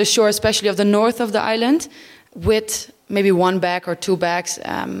arriving on the shore, especially of the north of the island, with maybe 1 bag or 2 bags,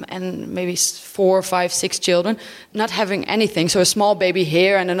 and maybe 4, 5, 6 children, not having anything. So a small baby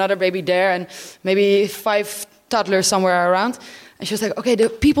here and another baby there, and maybe 5 toddlers somewhere around. And she was like, okay, the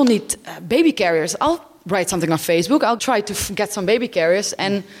people need baby carriers. I'll write something on Facebook. I'll try to get some baby carriers.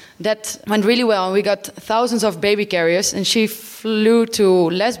 And that went really well. And we got thousands of baby carriers. And she flew to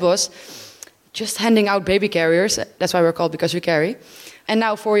Lesbos, just handing out baby carriers. That's why we're called Because We Carry. And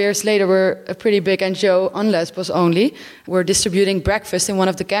now 4 years later, we're a pretty big NGO on Lesbos only. We're distributing breakfast in one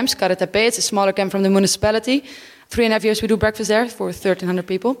of the camps, Karatepe. It's a smaller camp from the municipality. 3.5 years we do breakfast there for 1,300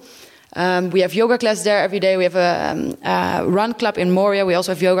 people. We have yoga classes there every day. We have a run club in Moria. We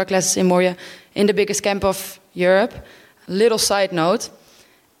also have yoga classes in Moria, in the biggest camp of Europe. Little side note,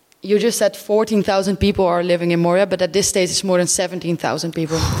 you just said 14,000 people are living in Moria, but at this stage it's more than 17,000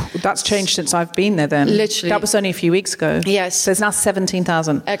 people. That's changed since I've been there then. Literally. That was only a few weeks ago. Yes. So it's now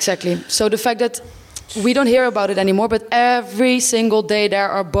 17,000. Exactly. So the fact that we don't hear about it anymore, but every single day there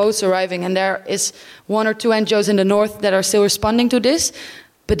are boats arriving, and there is 1 or 2 NGOs in the north that are still responding to this.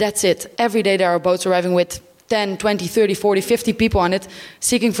 But that's it. Every day there are boats arriving with 10, 20, 30, 40, 50 people on it,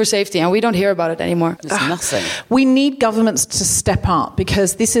 seeking for safety, and we don't hear about it anymore. It's nothing. We need governments to step up,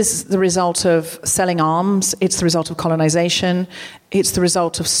 because this is the result of selling arms, it's the result of colonization, it's the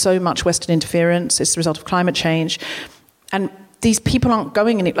result of so much Western interference, it's the result of climate change. And these people aren't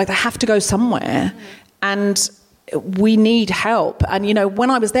going in it, like they have to go somewhere. And we need help. And, you know, when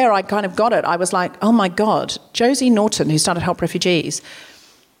I was there, I kind of got it. I was like, oh my God, Josie Norton, who started Help Refugees,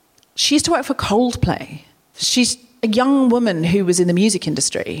 she used to work for Coldplay. She's a young woman who was in the music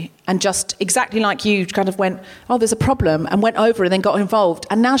industry and just exactly like you kind of went, oh, there's a problem, and went over and then got involved.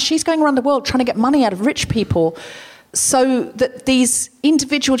 And now she's going around the world trying to get money out of rich people so that these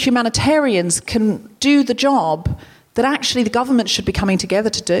individual humanitarians can do the job that actually the government should be coming together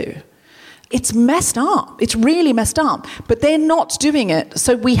to do. It's messed up. It's really messed up. But they're not doing it.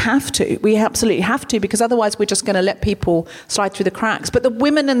 So we have to. We absolutely have to, because otherwise we're just going to let people slide through the cracks. But the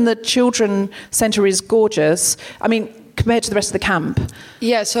Women and the Children Centre is gorgeous. I mean, compared to the rest of the camp.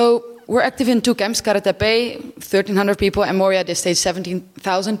 Yeah, so we're active in 2 camps, Karatepe, 1,300 people, and Moria, this stage,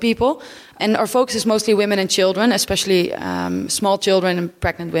 17,000 people. And our focus is mostly women and children, especially small children and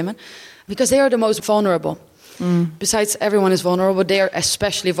pregnant women, because they are the most vulnerable. Besides, everyone is vulnerable. They are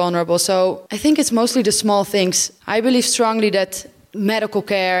especially vulnerable. So I think it's mostly the small things. I believe strongly that medical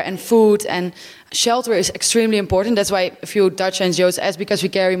care and food and shelter is extremely important. That's why a few Dutch NGOs, as Because We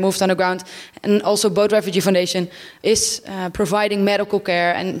Carry, moved on the ground. And also Boat Refugee Foundation is providing medical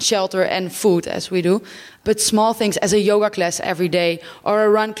care and shelter and food, as we do. But small things, as a yoga class every day, or a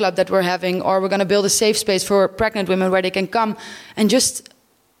run club that we're having, or we're going to build a safe space for pregnant women where they can come and just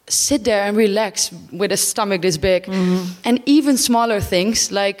sit there and relax with a stomach this big. And even smaller things,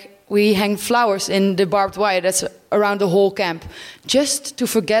 like we hang flowers in the barbed wire that's around the whole camp, just to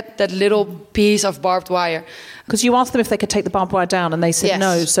forget that little piece of barbed wire. Because you asked them if they could take the barbed wire down, and they said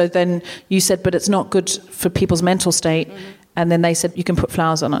no. So then you said, but it's not good for people's mental state. And then they said, you can put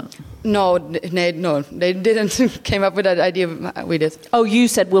flowers on it. No, they didn't came up with that idea. We did. Oh, you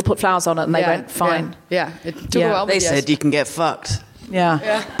said, we'll put flowers on it, and they went, fine. Yeah. It took a while, They said you can get fucked.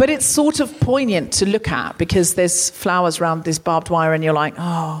 Yeah. But it's sort of poignant to look at, because there's flowers around this barbed wire and you're like,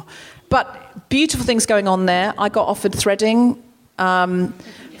 oh. But beautiful things going on there. I got offered threading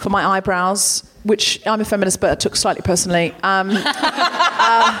for my eyebrows. which I'm a feminist, but I took slightly personally.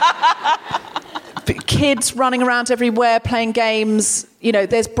 Kids running around everywhere, playing games. You know,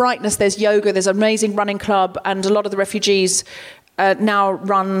 there's brightness, there's yoga, there's an amazing running club, and a lot of the refugees now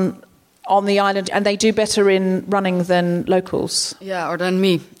run on the island, and they do better in running than locals. Yeah, or than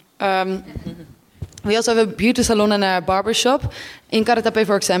me. We also have a beauty salon and a barber shop. In Karatape,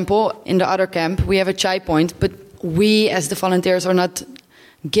 for example, in the other camp, we have a chai point, but we as the volunteers are not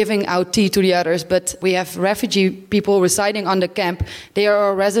giving out tea to the others, but we have refugee people residing on the camp. They are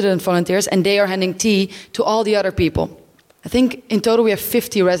our resident volunteers, and they are handing tea to all the other people. I think in total we have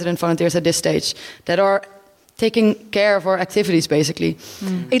 50 resident volunteers at this stage that are taking care of our activities, basically.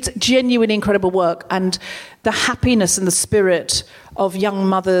 It's genuine, incredible work, and the happiness and the spirit of young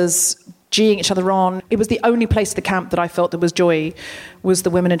mothers geeing each other on. It was the only place at the camp that I felt there was joy, was the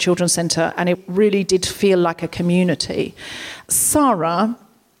Women and Children's Centre, and it really did feel like a community. Sara,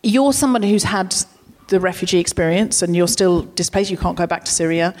 you're someone who's had the refugee experience and you're still displaced, you can't go back to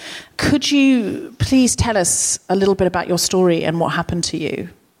Syria. Could you please tell us a little bit about your story and what happened to you?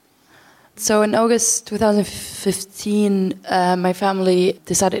 So in August 2015, my family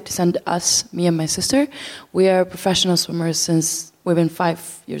decided to send us, me and my sister. We are professional swimmers since we've been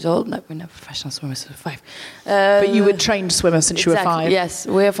 5 years old. No, we're not professional swimmers since 5. But you were trained swimmer since you were 5? Yes,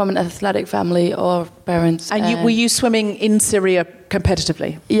 we are from an athletic family, all our parents. And were you swimming in Syria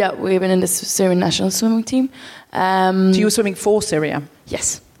competitively? Yeah, we've been in the Syrian national swimming team. So you were swimming for Syria?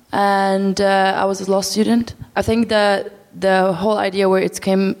 Yes. And I was a law student. I think that the whole idea where it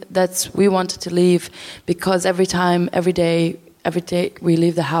came that we wanted to leave because every day we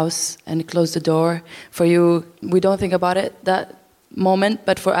leave the house and close the door. For you, we don't think about it that moment,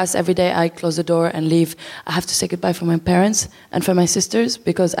 but for us, every day I close the door and leave. I have to say goodbye for my parents and for my sisters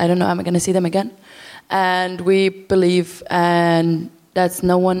because I don't know I'm going to see them again. And we believe and that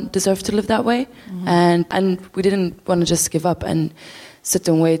no one deserves to live that way. Mm-hmm. And we didn't want to just give up and sit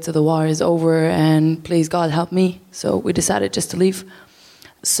and wait till the war is over and please God help me. So we decided just to leave.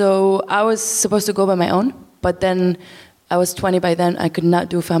 So I was supposed to go by my own, but then I was 20 by then. I could not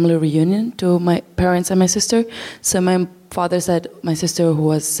do a family reunion to my parents and my sister. So my father said my sister, who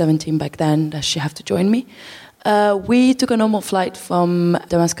was 17 back then, that she have to join me. We took a normal flight from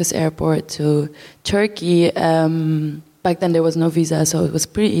Damascus airport to Turkey. Back then there was no visa, so it was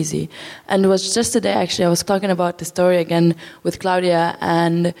pretty easy. And it was just today, actually, I was talking about the story again with Claudia.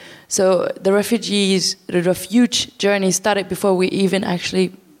 And so the refuge journey started before we even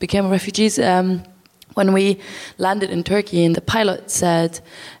actually became refugees. When we landed in Turkey, and the pilot said,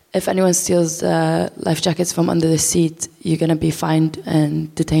 if anyone steals life jackets from under the seat, you're going to be fined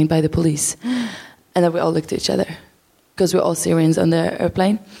and detained by the police. And then we all looked at each other, because we're all Syrians on the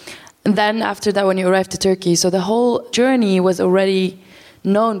airplane. And then after that, when you arrived to Turkey, so the whole journey was already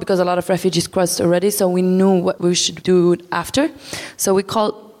known because a lot of refugees crossed already, so we knew what we should do after. So we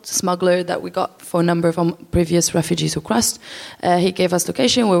called the smuggler that we got phone number from previous refugees who crossed. He gave us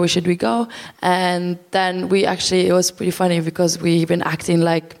location, where should we go. And then it was pretty funny because we've been acting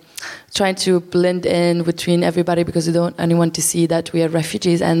like trying to blend in between everybody because we don't anyone to see that we are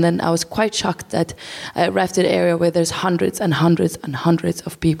refugees. And then I was quite shocked that I arrived at an area where there's hundreds and hundreds and hundreds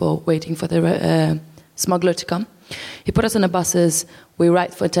of people waiting for the smuggler to come. He put us on the buses. We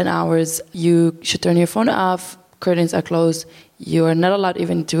ride for 10 hours. You should turn your phone off. Curtains are closed. You are not allowed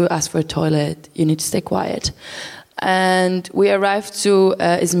even to ask for a toilet. You need to stay quiet. And we arrived to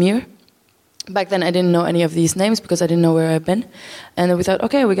Izmir. Back then, I didn't know any of these names because I didn't know where I've been. And then we thought,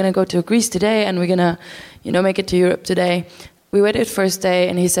 okay, we're going to go to Greece today and we're going to, make it to Europe today. We waited first day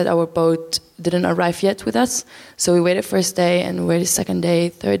and he said our boat didn't arrive yet with us. So we waited first day and we waited second day,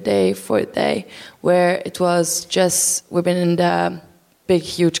 third day, fourth day, where it was just, we've been in the big,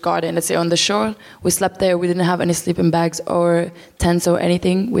 huge garden, let's say on the shore. We slept there. We didn't have any sleeping bags or tents or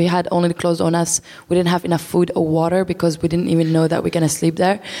anything. We had only the clothes on us. We didn't have enough food or water because we didn't even know that we're going to sleep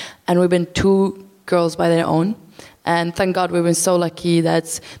there. And we've been 2 girls by their own. And thank God we've been so lucky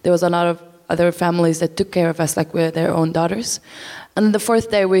that there was a lot of other families that took care of us like we're their own daughters. And the 4th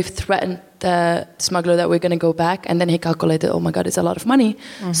day, we've threatened the smuggler that we're going to go back. And then he calculated, oh my God, it's a lot of money.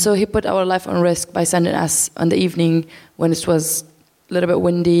 Mm-hmm. So he put our life on risk by sending us on the evening when it was a little bit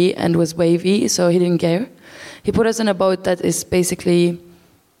windy and was wavy, so he didn't care. He put us in a boat that is basically,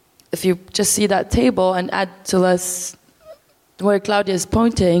 if you just see that table and add to us where Claudia is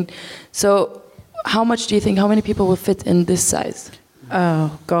pointing, so how many people will fit in this size?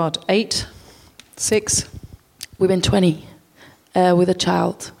 Oh, God, 8? 6? We've been 20 with a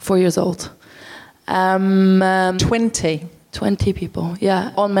child, 4 years old. 20? 20 people,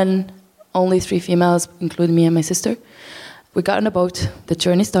 yeah. All men, only 3 females, including me and my sister. We got on a boat, the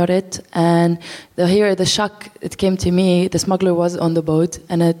journey started, and the shock, it came to me, the smuggler was on the boat,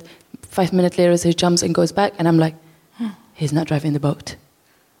 and 5 minutes later he jumps and goes back, and I'm like, he's not driving the boat.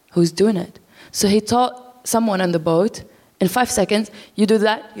 Who's doing it? So he taught someone on the boat, in 5 seconds, you do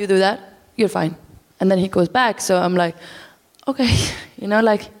that, you're fine. And then he goes back, so I'm like, okay, you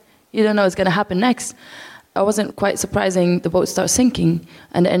don't know what's gonna happen next. I wasn't quite surprising the boat starts sinking,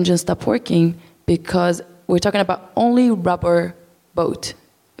 and the engine stopped working, because we're talking about only rubber boat.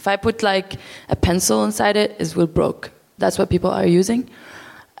 If I put like a pencil inside it, it will broke. That's what people are using.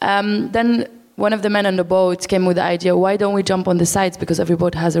 Then one of the men on the boat came with the idea, why don't we jump on the sides? Because every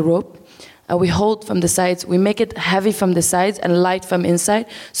boat has a rope. We hold from the sides. We make it heavy from the sides and light from inside,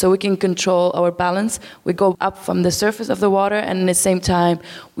 so we can control our balance. We go up from the surface of the water, and at the same time,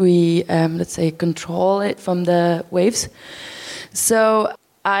 we, control it from the waves. So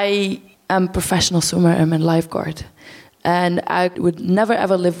I am a professional swimmer. I'm a lifeguard. And I would never,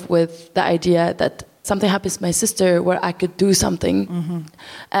 ever live with the idea that something happens to my sister where I could do something. Mm-hmm.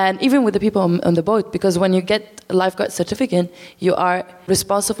 And even with the people on the boat, because when you get a lifeguard certificate, you are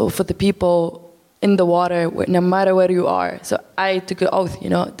responsible for the people in the water, no matter where you are. So I took an oath,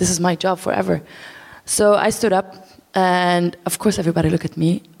 this is my job forever. So I stood up, and of course everybody looked at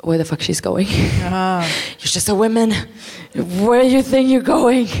me, where the fuck she's going? You're just a woman. Where do you think you're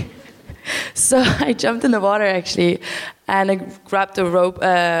going? So I jumped in the water, actually, and I grabbed the rope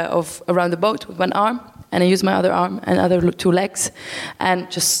around the boat with one arm, and I used my other arm and other 2 legs,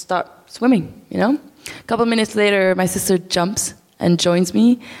 and just start swimming, A couple minutes later, my sister jumps and joins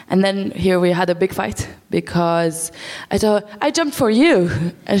me, and then here we had a big fight, because I thought, I jumped for you.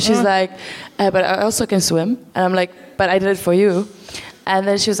 And she's like, but I also can swim. And I'm like, but I did it for you. And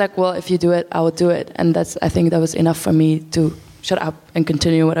then she was like, well, if you do it, I will do it. And I think that was enough for me to shut up and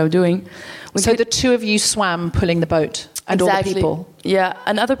continue what I'm doing. So the 2 of you swam pulling the boat, and exactly. All the people? Yeah,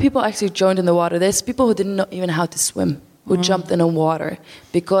 and other people actually joined in the water. There's people who didn't know even how to swim, who jumped in the water.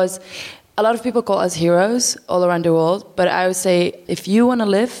 Because a lot of people call us heroes all around the world, but I would say, if you want to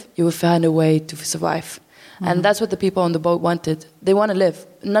live, you will find a way to survive. And that's what the people on the boat wanted. They want to live.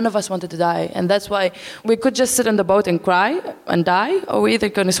 None of us wanted to die. And that's why we could just sit on the boat and cry and die, or we're either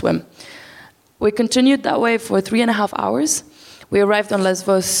going to swim. We continued that way for 3.5 hours. We arrived on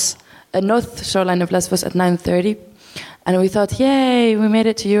Lesbos, north shoreline of Lesbos, at 9:30. And we thought, yay, we made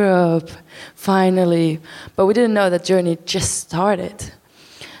it to Europe, finally. But we didn't know that journey just started.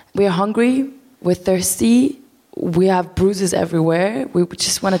 We are hungry, we're thirsty, we have bruises everywhere. We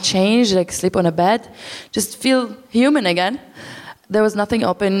just want to change, sleep on a bed, just feel human again. There was nothing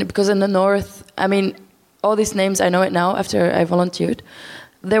open, because in the north, all these names, I know it now after I volunteered.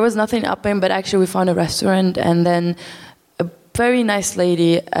 There was nothing open, but actually we found a restaurant, and then very nice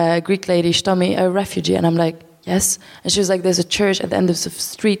lady, a Greek lady, she told me, a refugee, and I'm like, yes. And she was like, there's a church at the end of the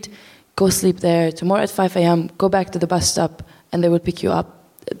street, go sleep there. Tomorrow at 5 a.m., go back to the bus stop, and they will pick you up,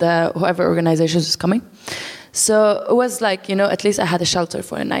 whoever organization is coming. So it was like, at least I had a shelter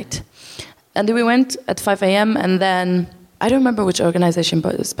for a night. And then we went at 5 a.m., and then, I don't remember which organization,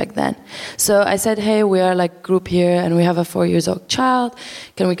 but it was back then. So I said, hey, we are group here, and we have a 4-year-old child.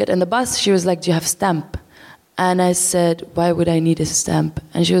 Can we get in the bus? She was like, do you have stamp? And I said, why would I need a stamp?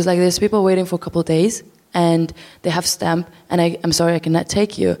 And she was like, there's people waiting for a couple of days, and they have stamp, and I'm sorry, I cannot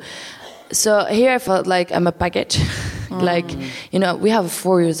take you. So here I felt like I'm a package. We have a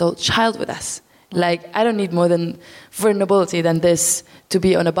 4-year-old child with us. I don't need more than vulnerability than this to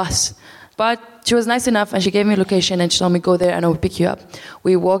be on a bus. But she was nice enough, and she gave me a location, and she told me, go there, and I will pick you up.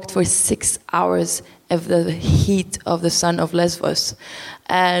 We walked for 6 hours of the heat of the sun of Lesbos,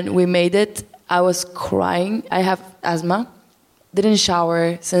 and we made it. I was crying. I have asthma. Didn't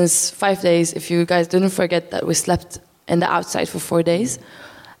shower since 5 days. If you guys didn't forget that we slept in the outside for 4 days.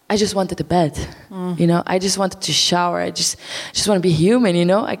 I just wanted a bed, I just wanted to shower. I just want to be human,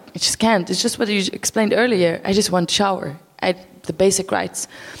 I just can't. It's just what you explained earlier. I just want to shower. The basic rights.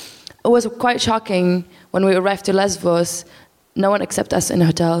 It was quite shocking when we arrived to Lesbos. No one accepted us in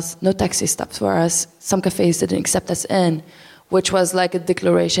hotels. No taxi stops for us. Some cafes didn't accept us in, which was like a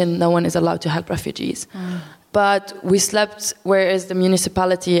declaration, no one is allowed to help refugees. But we slept, where is the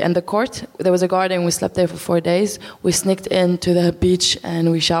municipality and the court? There was a garden, we slept there for 4 days. We sneaked into the beach and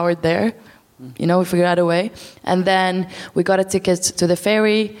we showered there. We figured out a way. And then we got a ticket to the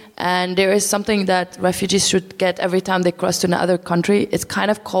ferry, and there is something that refugees should get every time they cross to another country. It's kind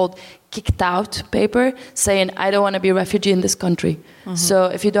of called kicked out paper, saying, I don't want to be a refugee in this country. So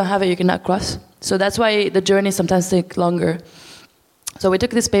if you don't have it, you cannot cross. So that's why the journey sometimes takes longer. So we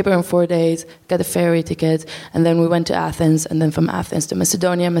took this paper in 4 days, got a ferry ticket, and then we went to Athens, and then from Athens to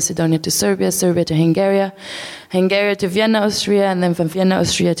Macedonia, Macedonia to Serbia, Serbia to Hungary, Hungary to Vienna, Austria, and then from Vienna,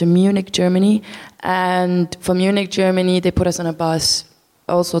 Austria to Munich, Germany. And from Munich, Germany, they put us on a bus,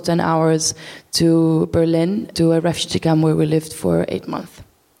 also 10 hours, to Berlin, to a refugee camp where we lived for 8 months.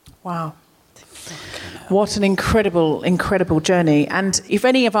 Wow. What an incredible, incredible journey. And if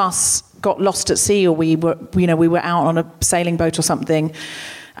any of us got lost at sea, or we were out on a sailing boat or something,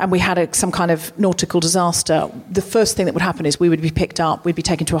 and we had some kind of nautical disaster, the first thing that would happen is we would be picked up, we'd be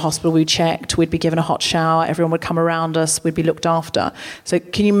taken to a hospital, we'd be checked, we'd be given a hot shower, everyone would come around us, we'd be looked after. So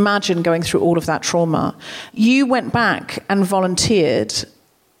can you imagine going through all of that trauma? You went back and volunteered,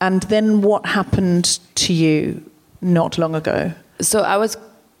 and then what happened to you not long ago? So I was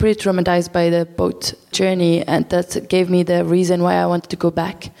pretty traumatized by the boat journey, and that gave me the reason why I wanted to go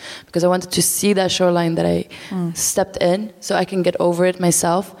back, because I wanted to see that shoreline that I stepped in so I can get over it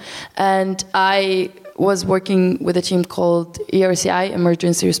myself. And I was working with a team called ERCI,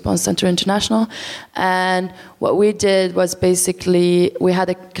 Emergency Response Center International, and what we did was basically we had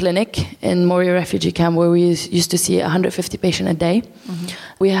a clinic in Moria refugee camp where we used to see 150 patients a day.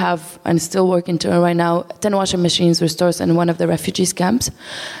 We have, and still working right now, 10 washing machines restored in one of the refugees camps.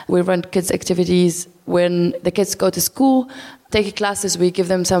 We run kids activities when the kids go to school, take classes, we give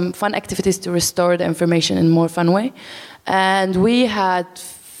them some fun activities to restore the information in a more fun way. And we had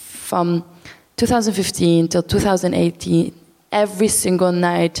from 2015 till 2018, every single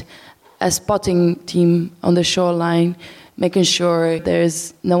night, a spotting team on the shoreline, making sure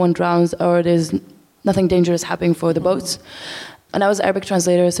there's no one drowns or there's nothing dangerous happening for the boats. And I was Arabic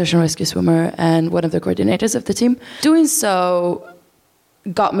translator, search and rescue swimmer, and one of the coordinators of the team. Doing so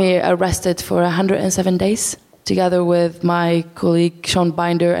got me arrested for 107 days, together with my colleague Sean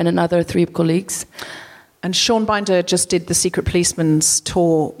Binder and another 3 colleagues. And Sean Binder just did the Secret Policeman's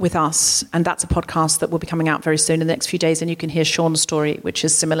tour with us, and that's a podcast that will be coming out very soon in the next few days, and you can hear Sean's story, which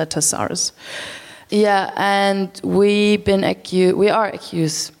is similar to Sara's. Yeah, and we are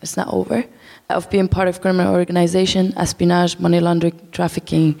accused, it's not over, of being part of criminal organization, espionage, money laundering,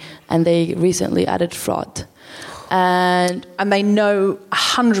 trafficking, and they recently added fraud. And they know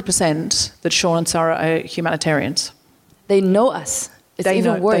 100% that Sean and Sara are humanitarians. They know us. It's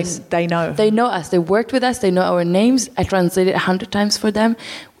even worse. They know. They know us. They worked with us. They know our names. I translated 100 times for them.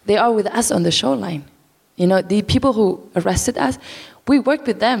 They are with us on the shoreline. You know, the people who arrested us, we worked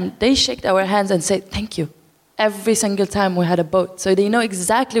with them. They shook our hands and said, thank you. Every single time we had a boat. So they know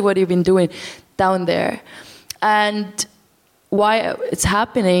exactly what you've been doing down there. And why it's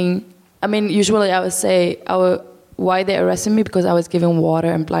happening, I mean, usually I would say why they arrested me, because I was giving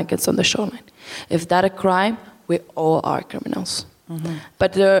water and blankets on the shoreline. If that's a crime, we all are criminals.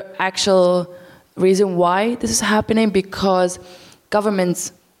 But the actual reason why this is happening, because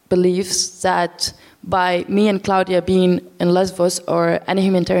governments believes that by me and Claudia being in Lesbos, or any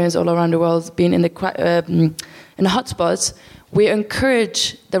humanitarians all around the world being in the hotspots, we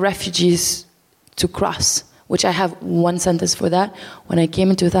encourage the refugees to cross, which I have one sentence for that. When I came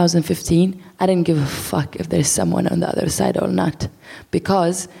in 2015, I didn't give a fuck if there's someone on the other side or not,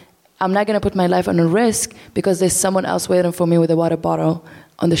 because I'm not going to put my life on a risk because there's someone else waiting for me with a water bottle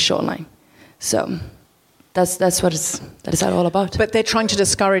on the shoreline. So that's what that is all about. But they're trying to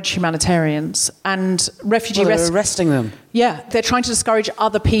discourage humanitarians and refugee they're arresting them. Yeah, they're trying to discourage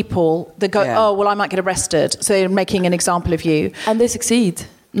other people that go, oh, well, I might get arrested. So they're making an example of you. And they succeed.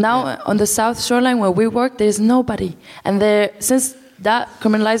 Now, on the south shoreline where we work, there's nobody. And since that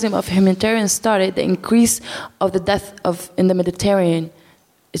criminalizing of humanitarians started, the increase of the death in the Mediterranean,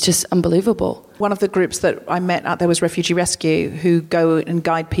 it's just unbelievable. One of the groups that I met out there was Refugee Rescue, who go and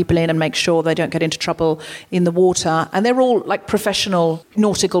guide people in and make sure they don't get into trouble in the water. And they're all like professional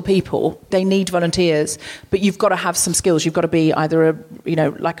nautical people. They need volunteers, but you've got to have some skills. You've got to be either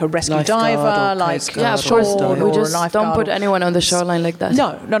like a rescue lifeguard diver, of course. We just don't put anyone on the shoreline like that.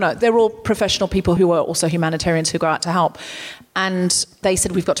 No. They're all professional people who are also humanitarians who go out to help. And they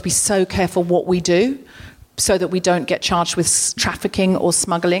said we've got to be so careful what we do, so that we don't get charged with trafficking or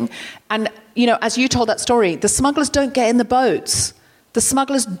smuggling. And, as you told that story, the smugglers don't get in the boats. The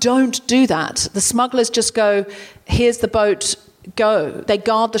smugglers don't do that. The smugglers just go, here's the boat, go. They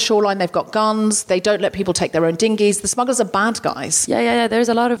guard the shoreline, they've got guns, they don't let people take their own dinghies. The smugglers are bad guys. Yeah. There's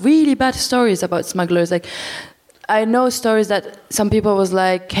a lot of really bad stories about smugglers. Like, I know stories that some people was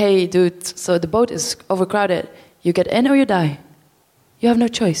like, hey, dude, so the boat is overcrowded. You get in or you die. You have no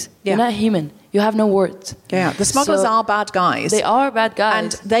choice. You're not human. You have no words. Yeah, the smugglers are bad guys. They are bad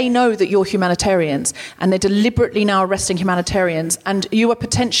guys. And they know that you're humanitarians, and they're deliberately now arresting humanitarians. And you are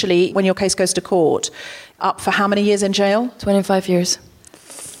potentially, when your case goes to court, up for how many years in jail? 25 years.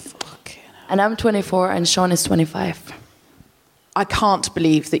 And I'm 24 and Sean is 25. I can't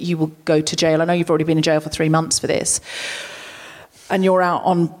believe that you will go to jail. I know you've already been in jail for 3 months for this. And you're out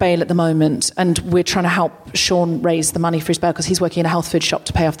on bail at the moment. And we're trying to help Sean raise the money for his bail because he's working in a health food shop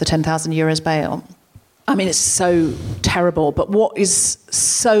to pay off the 10,000 euros bail. I mean, it's so terrible. But what is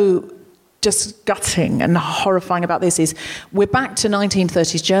so just gutting and horrifying about this is we're back to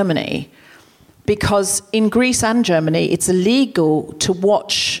 1930s Germany, because in Greece and Germany, it's illegal to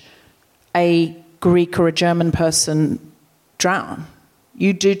watch a Greek or a German person drown.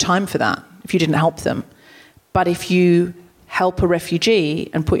 You do time for that if you didn't help them. But if you help a refugee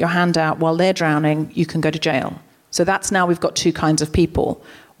and put your hand out while they're drowning, you can go to jail. So that's now we've got two kinds of people.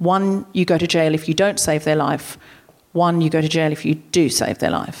 One, you go to jail if you don't save their life. One, you go to jail if you do save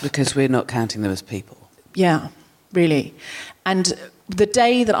their life. Because we're not counting them as people. Yeah, really. And the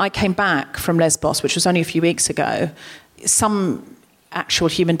day that I came back from Lesbos, which was only a few weeks ago, some actual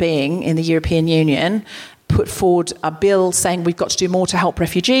human being in the European Union put forward a bill saying we've got to do more to help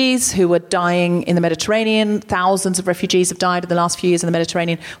refugees who are dying in the Mediterranean. Thousands of refugees have died in the last few years in the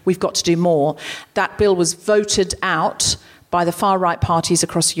Mediterranean. We've got to do more. That bill was voted out by the far-right parties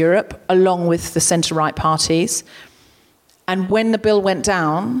across Europe, along with the centre-right parties. And when the bill went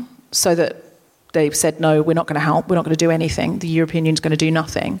down, so that they said, no, we're not going to help, we're not going to do anything, the European Union's going to do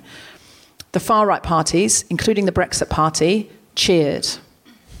nothing, the far-right parties, including the Brexit Party, cheered.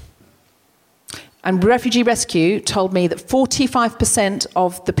 And Refugee Rescue told me that 45%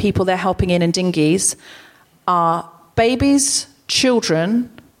 of the people they're helping in dinghies are babies, children,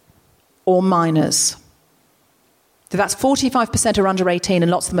 or minors. So that's 45% are under 18 and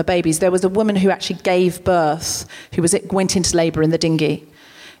lots of them are babies. There was a woman who actually gave birth, who went into labour in the dinghy.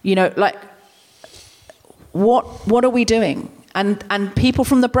 You know, like, what are we doing? And people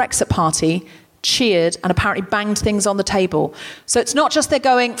from the Brexit Party cheered and apparently banged things on the table. So it's not just they're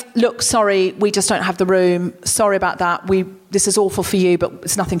going, look, sorry, we just don't have the room. Sorry about that. This is awful for you, but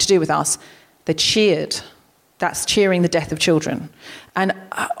it's nothing to do with us. They cheered. That's cheering the death of children. And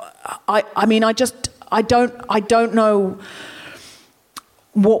I don't know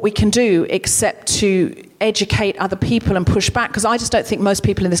what we can do except to educate other people and push back, because I just don't think most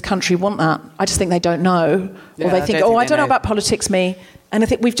people in this country want that. I just think they don't know. Yeah, or they think, I don't know about politics, me. And I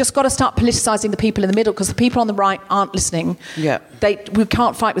think we've just got to start politicising the people in the middle, because the people on the right aren't listening. Yeah. We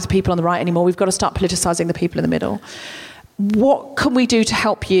can't fight with the people on the right anymore. We've got to start politicising the people in the middle. What can we do to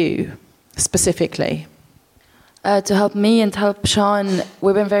help you specifically? To help me and to help Sean,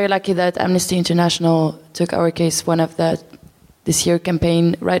 we've been very lucky that Amnesty International took our case, one of the this year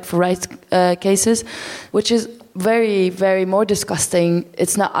campaign Right for Rights cases, which is very, very more disgusting.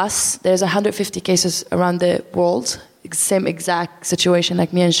 It's not us. There's 150 cases around the world, same exact situation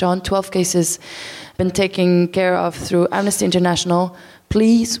like me and Sean. 12 cases been taken care of through Amnesty International.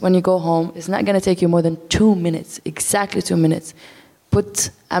 Please, when you go home, it's not going to take you more than 2 minutes, exactly 2 minutes. Put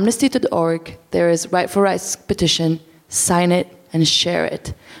amnesty.org, there is Right for Rights petition, sign it and share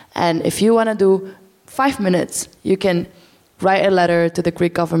it. And if you want to do 5 minutes, you can write a letter to the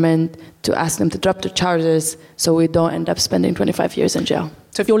Greek government to ask them to drop the charges so we don't end up spending 25 years in jail.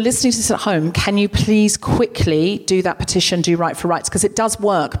 So if you're listening to this at home, can you please quickly do that petition, do Right for Rights? Because it does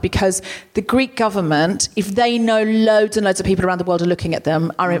work, because the Greek government, if they know loads and loads of people around the world are looking at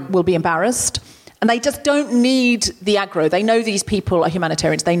them, will be embarrassed. And they just don't need the aggro. They know these people are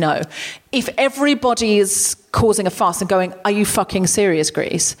humanitarians. They know. If everybody is causing a fuss and going, are you fucking serious,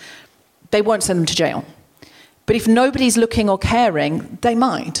 Greece? They won't send them to jail. But if nobody's looking or caring, they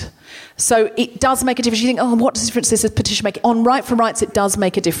might. So it does make a difference. You think, what difference does this petition make? On Right for Rights, it does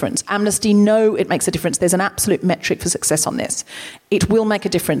make a difference. Amnesty know it makes a difference. There's an absolute metric for success on this. It will make a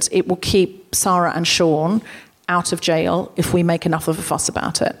difference. It will keep Sara and Sean out of jail if we make enough of a fuss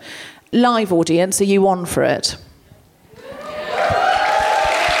about it. Live audience, are you on for it?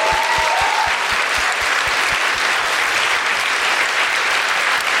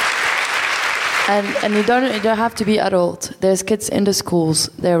 And you don't have to be adult. There's kids in the schools.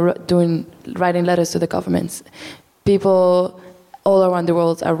 They're writing letters to the governments. People all around the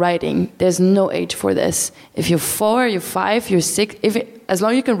world are writing. There's no age for this. If you're 4, you're 5, you're 6, as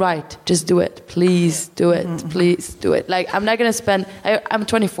long as you can write, just do it. Please do it. Mm-hmm. Please do it. Like, I'm not gonna spend. I'm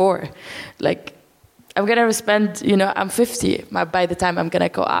 24. Like, I'm gonna spend. I'm 50 by the time I'm gonna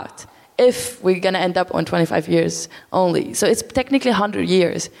go out. If we're going to end up on 25 years only. So it's technically 100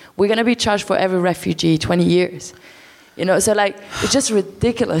 years. We're going to be charged for every refugee 20 years. So like, it's just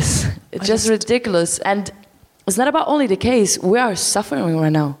ridiculous. It's just ridiculous. And it's not about only the case. We are suffering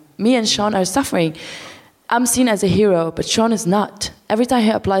right now. Me and Sean are suffering. I'm seen as a hero, but Sean is not. every time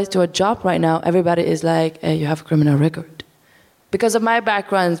he applies to a job right now, everybody is like, hey, you have a criminal record. Because of my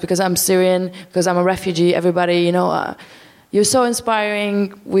background, because I'm Syrian, because I'm a refugee, everybody, you're so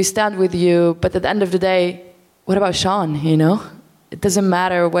inspiring, we stand with you, but at the end of the day, what about Sean, It doesn't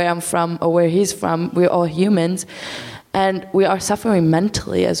matter where I'm from or where he's from, we're all humans, and we are suffering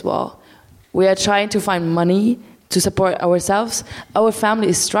mentally as well. We are trying to find money to support ourselves. Our family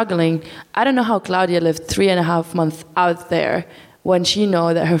is struggling. I don't know how Claudia lived 3.5 months out there when she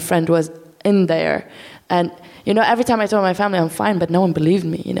knew that her friend was in there. And, every time I told my family I'm fine, but no one believed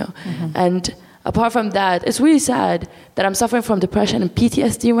me, Mm-hmm. And apart from that, it's really sad that I'm suffering from depression and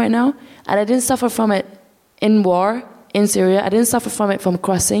PTSD right now. And I didn't suffer from it in war in Syria. I didn't suffer from it from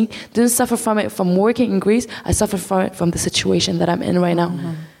crossing. Didn't suffer from it from working in Greece. I suffered from it from the situation that I'm in right now.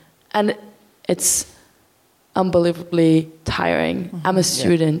 Mm-hmm. And it's unbelievably tiring. Mm-hmm. I'm a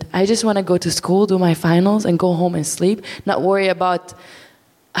student. I just want to go to school, do my finals, and go home and sleep. Not worry about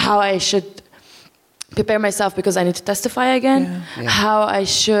how I should prepare myself because I need to testify again. Yeah. How I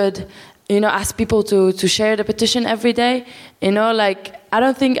should, ask people to share the petition every day. I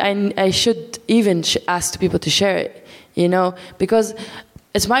don't think I should even ask people to share it, because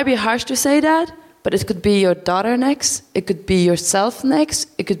it might be harsh to say that, but it could be your daughter next, it could be yourself next,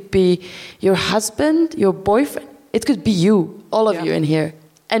 it could be your husband, your boyfriend, it could be you, all of you in here,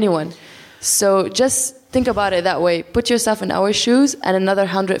 anyone. So just think about it that way. Put yourself in our shoes and another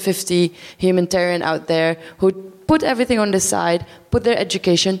 150 humanitarian out there who put everything on the side, put their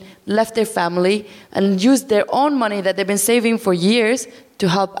education, left their family, and used their own money that they've been saving for years to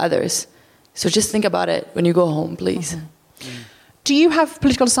help others. So just think about it when you go home, please. Mm-hmm. Do you have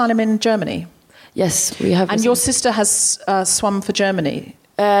political asylum in Germany? Yes, we have. And your sister has swum for Germany?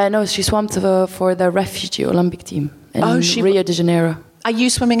 No, she swam for the refugee Olympic team in Rio de Janeiro. Are you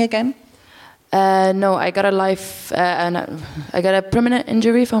swimming again? No, I got I got a permanent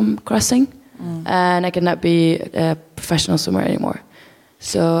injury from crossing, and I cannot be a professional swimmer anymore.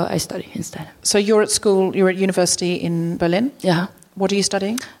 So I study instead. So you're at school, you're at university in Berlin? Yeah. What are you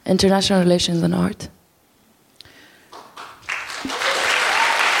studying? International Relations and Art.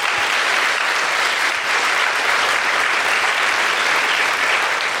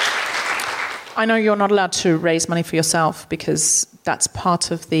 I know you're not allowed to raise money for yourself because that's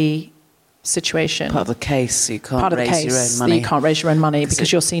part of the situation. Part of the case, you can't raise your own money. You can't raise your own money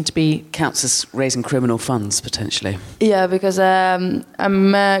because you're seen to be... Counts as raising criminal funds, potentially. Yeah, because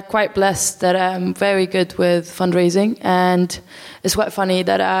I'm quite blessed that I'm very good with fundraising, and it's quite funny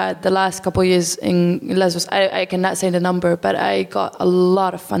that the last couple of years in Lesbos, I cannot say the number, but I got a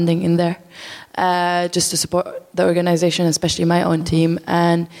lot of funding in there just to support the organization, especially my own team,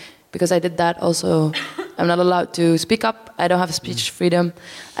 and because I did that also, I'm not allowed to speak up. I don't have speech freedom.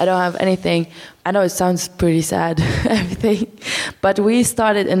 I don't have anything. I know it sounds pretty sad, everything. But we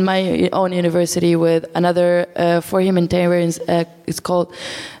started in my own university with another 4 humanitarians. It's called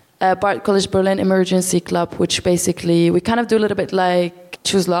Bard College Berlin Emergency Club, which basically we kind of do a little bit like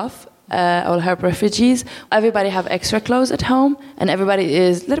Choose Love. I'll help refugees. Everybody have extra clothes at home, and everybody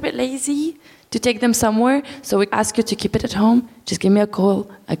is a little bit lazy to take them somewhere. So we ask you to keep it at home. Just give me a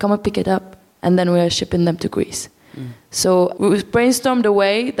call. I come and pick it up. And then we are shipping them to Greece. So we brainstormed a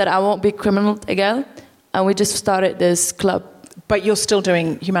way that I won't be criminal again. And we just started this club. But you're still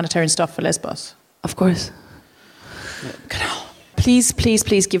doing humanitarian stuff for Lesbos? Of course. Please, please,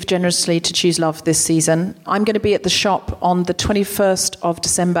 please give generously to Choose Love this season. I'm going to be at the shop on the 21st of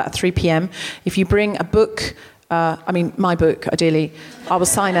December at 3 p.m. If you bring a book... my book, ideally, I will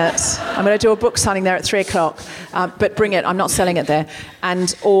sign it. I'm going to do a book signing there at 3 o'clock, but bring it. I'm not selling it there.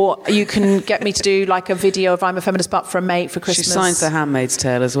 Or you can get me to do like a video of I'm a Feminist But for a mate for Christmas. She signs The Handmaid's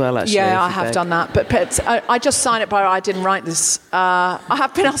Tale as well, actually. Yeah, I have done that. But I just sign it by I didn't write this. I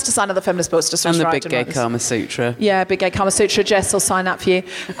have been asked to sign other feminist books. Just and the Big Gay Kama Sutra. Yeah, Big Gay Kama Sutra. Jess will sign that for you.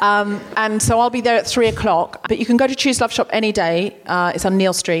 And so I'll be there at 3 o'clock. But you can go to Choose Love Shop any day. It's on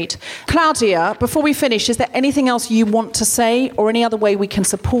Neal Street. Claudia, before we finish, is there anything else you want to say or any other way we can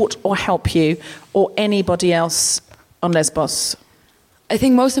support or help you or anybody else on Lesbos? I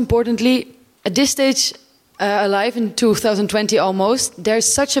think most importantly, at this stage, alive in 2020 almost, there's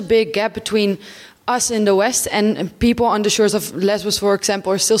such a big gap between us in the West and people on the shores of Lesbos, for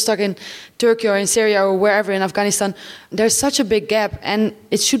example, or still stuck in Turkey or in Syria or wherever in Afghanistan. There's such a big gap, and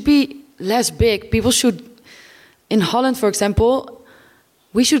it should be less big. People should, in Holland, for example,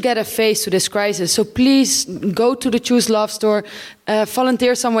 we should get a face to this crisis. So please go to the Choose Love store,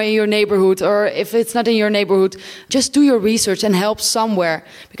 volunteer somewhere in your neighborhood, or if it's not in your neighborhood, just do your research and help somewhere.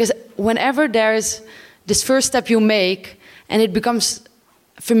 Because whenever there's this first step you make and it becomes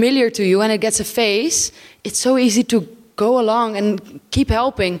familiar to you and it gets a face, it's so easy to go along and keep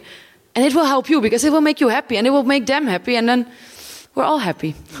helping. And it will help you because it will make you happy and it will make them happy. And then we're all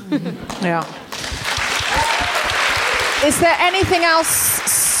happy. Yeah. Is there anything else,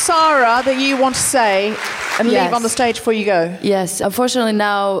 Sara, that you want to say and leave on the stage before you go? Yes. Unfortunately,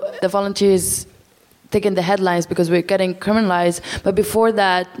 now the volunteers taking the headlines because we're getting criminalized. But before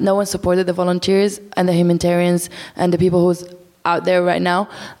that, no one supported the volunteers and the humanitarians and the people who's out there right now.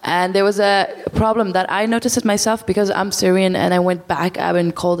 And there was a problem that I noticed it myself because I'm Syrian and I went back. I've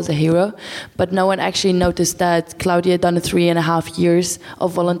been called as a hero. But no one actually noticed that Claudia had done 3.5 years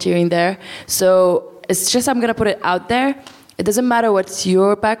of volunteering there. So it's just, I'm going to put it out there. It doesn't matter what's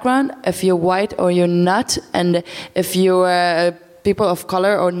your background, if you're white or you're not, and if you're people of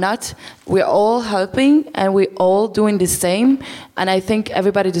color or not, we're all helping and we're all doing the same. And I think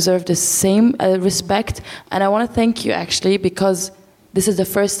everybody deserves the same respect. And I want to thank you actually, because this is the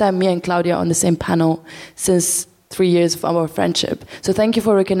first time me and Claudia are on the same panel since 3 years of our friendship. So thank you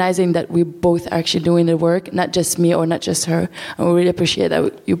for recognizing that we both are actually doing the work, not just me or not just her. And we really appreciate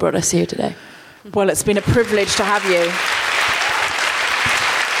that you brought us here today. Well, it's been a privilege to have you.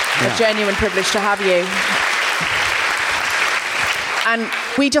 A genuine privilege to have you. And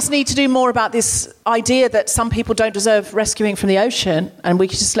we just need to do more about this idea that some people don't deserve rescuing from the ocean, and we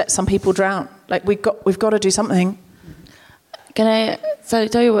can just let some people drown. Like we've got to do something. Can I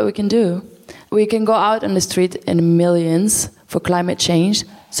tell you what we can do? We can go out on the street in millions for climate change.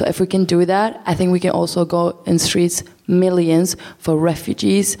 So if we can do that, I think we can also go in streets millions for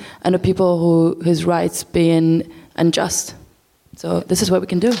refugees and the people whose rights being unjust. So this is what we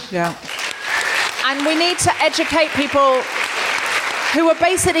can do. Yeah. And we need to educate people who are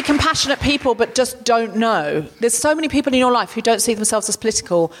basically compassionate people but just don't know. There's so many people in your life who don't see themselves as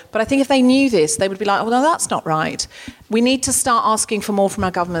political, but I think if they knew this, they would be like, oh, no, that's not right. We need to start asking for more from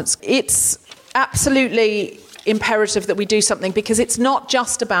our governments. It's absolutely imperative that we do something because it's not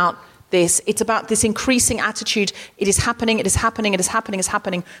just about this. It's about this increasing attitude. It is happening, it is happening, it is happening, it's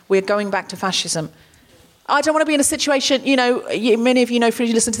happening. We're going back to fascism. I don't want to be in a situation, many of you know, if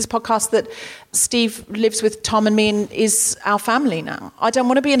you listen to this podcast, that Steve lives with Tom and me and is our family now. I don't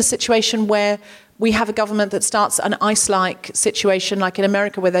want to be in a situation where we have a government that starts an ICE-like situation, like in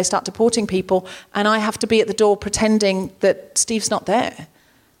America, where they start deporting people, and I have to be at the door pretending that Steve's not there.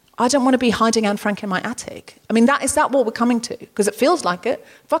 I don't want to be hiding Anne Frank in my attic. I mean, is that what we're coming to? Because it feels like it.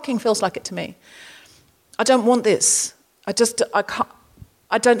 Fucking feels like it to me. I don't want this. I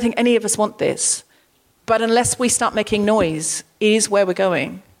don't think any of us want this. But unless we start making noise, it is where we're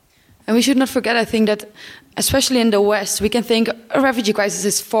going. And we should not forget, I think, that especially in the West, we can think a refugee crisis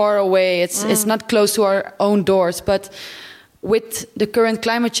is far away. It's not close to our own doors. But with the current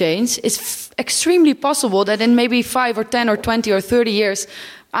climate change, it's extremely possible that in maybe 5 or 10 or 20 or 30 years,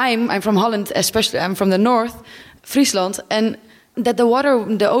 I'm from Holland, especially I'm from the north, Friesland, and that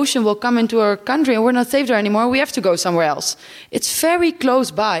the ocean will come into our country and we're not safe there anymore. We have to go somewhere else. It's very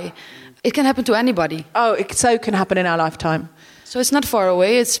close by. It can happen to anybody. Oh, it so can happen in our lifetime. So it's not far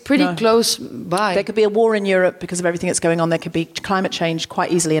away. It's pretty close by. There could be a war in Europe because of everything that's going on. There could be climate change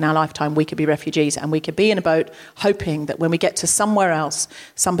quite easily in our lifetime. We could be refugees and we could be in a boat hoping that when we get to somewhere else,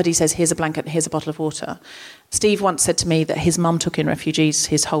 somebody says, here's a blanket and here's a bottle of water. Steve once said to me that his mum took in refugees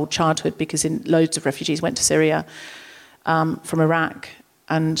his whole childhood because loads of refugees went to Syria from Iraq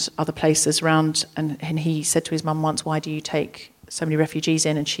and other places around. And he said to his mum once, why do you take so many refugees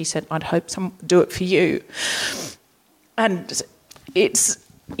in? And she said, I'd hope someone would do it for you. And it's,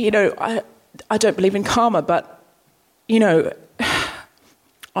 I don't believe in karma, but,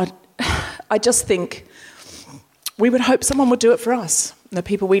 I just think we would hope someone would do it for us, the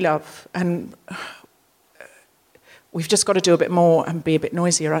people we love. And we've just got to do a bit more and be a bit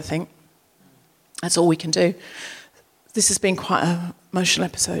noisier, I think. That's all we can do. This has been quite an emotional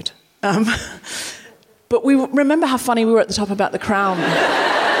episode. But we remember how funny we were at the top about the crown.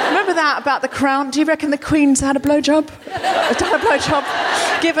 Remember that about the crown? Do you reckon the Queen's had a blowjob? Done a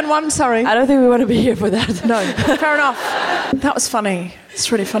blowjob? Given one, sorry. I don't think we want to be here for that. No, fair enough. That was funny.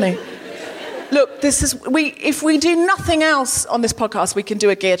 It's really funny. Look, if we do nothing else on this podcast, we can do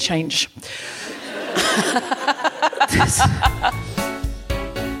a gear change.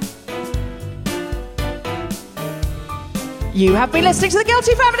 You have been listening to The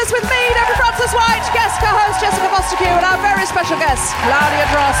Guilty Feminist with me, Deborah Frances-White, guest co-host Jessica Fostekew, and our very special guests, Claudia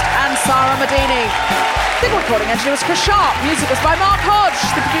Drost and Sara Mardini. The recording engineer was Chris Sharp. Music was by Mark Hodge.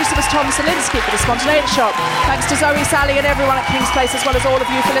 The producer was Tom Salinsky for The Spontaneity Shop. Thanks to Zoe, Sally, and everyone at King's Place, as well as all of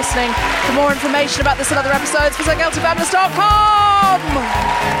you for listening. For more information about this and other episodes, visit guiltyfeminist.com.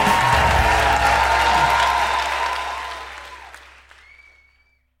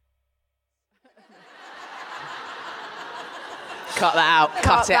 Cut that out.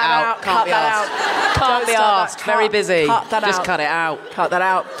 Cut it out. Can't be asked. Can't be asked. Very busy. Just cut it out. Cut that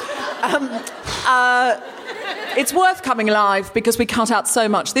out. It's worth coming live because we cut out so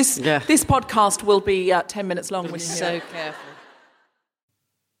much. This podcast will be 10 minutes long. Be so careful.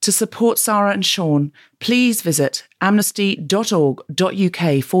 To support Sara and Sean, please visit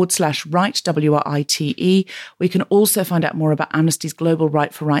amnesty.org.uk/Right, WRITE. We can also find out more about Amnesty's Global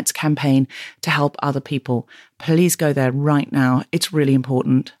Right for Rights campaign to help other people. Please go there right now. It's really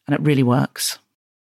important and it really works.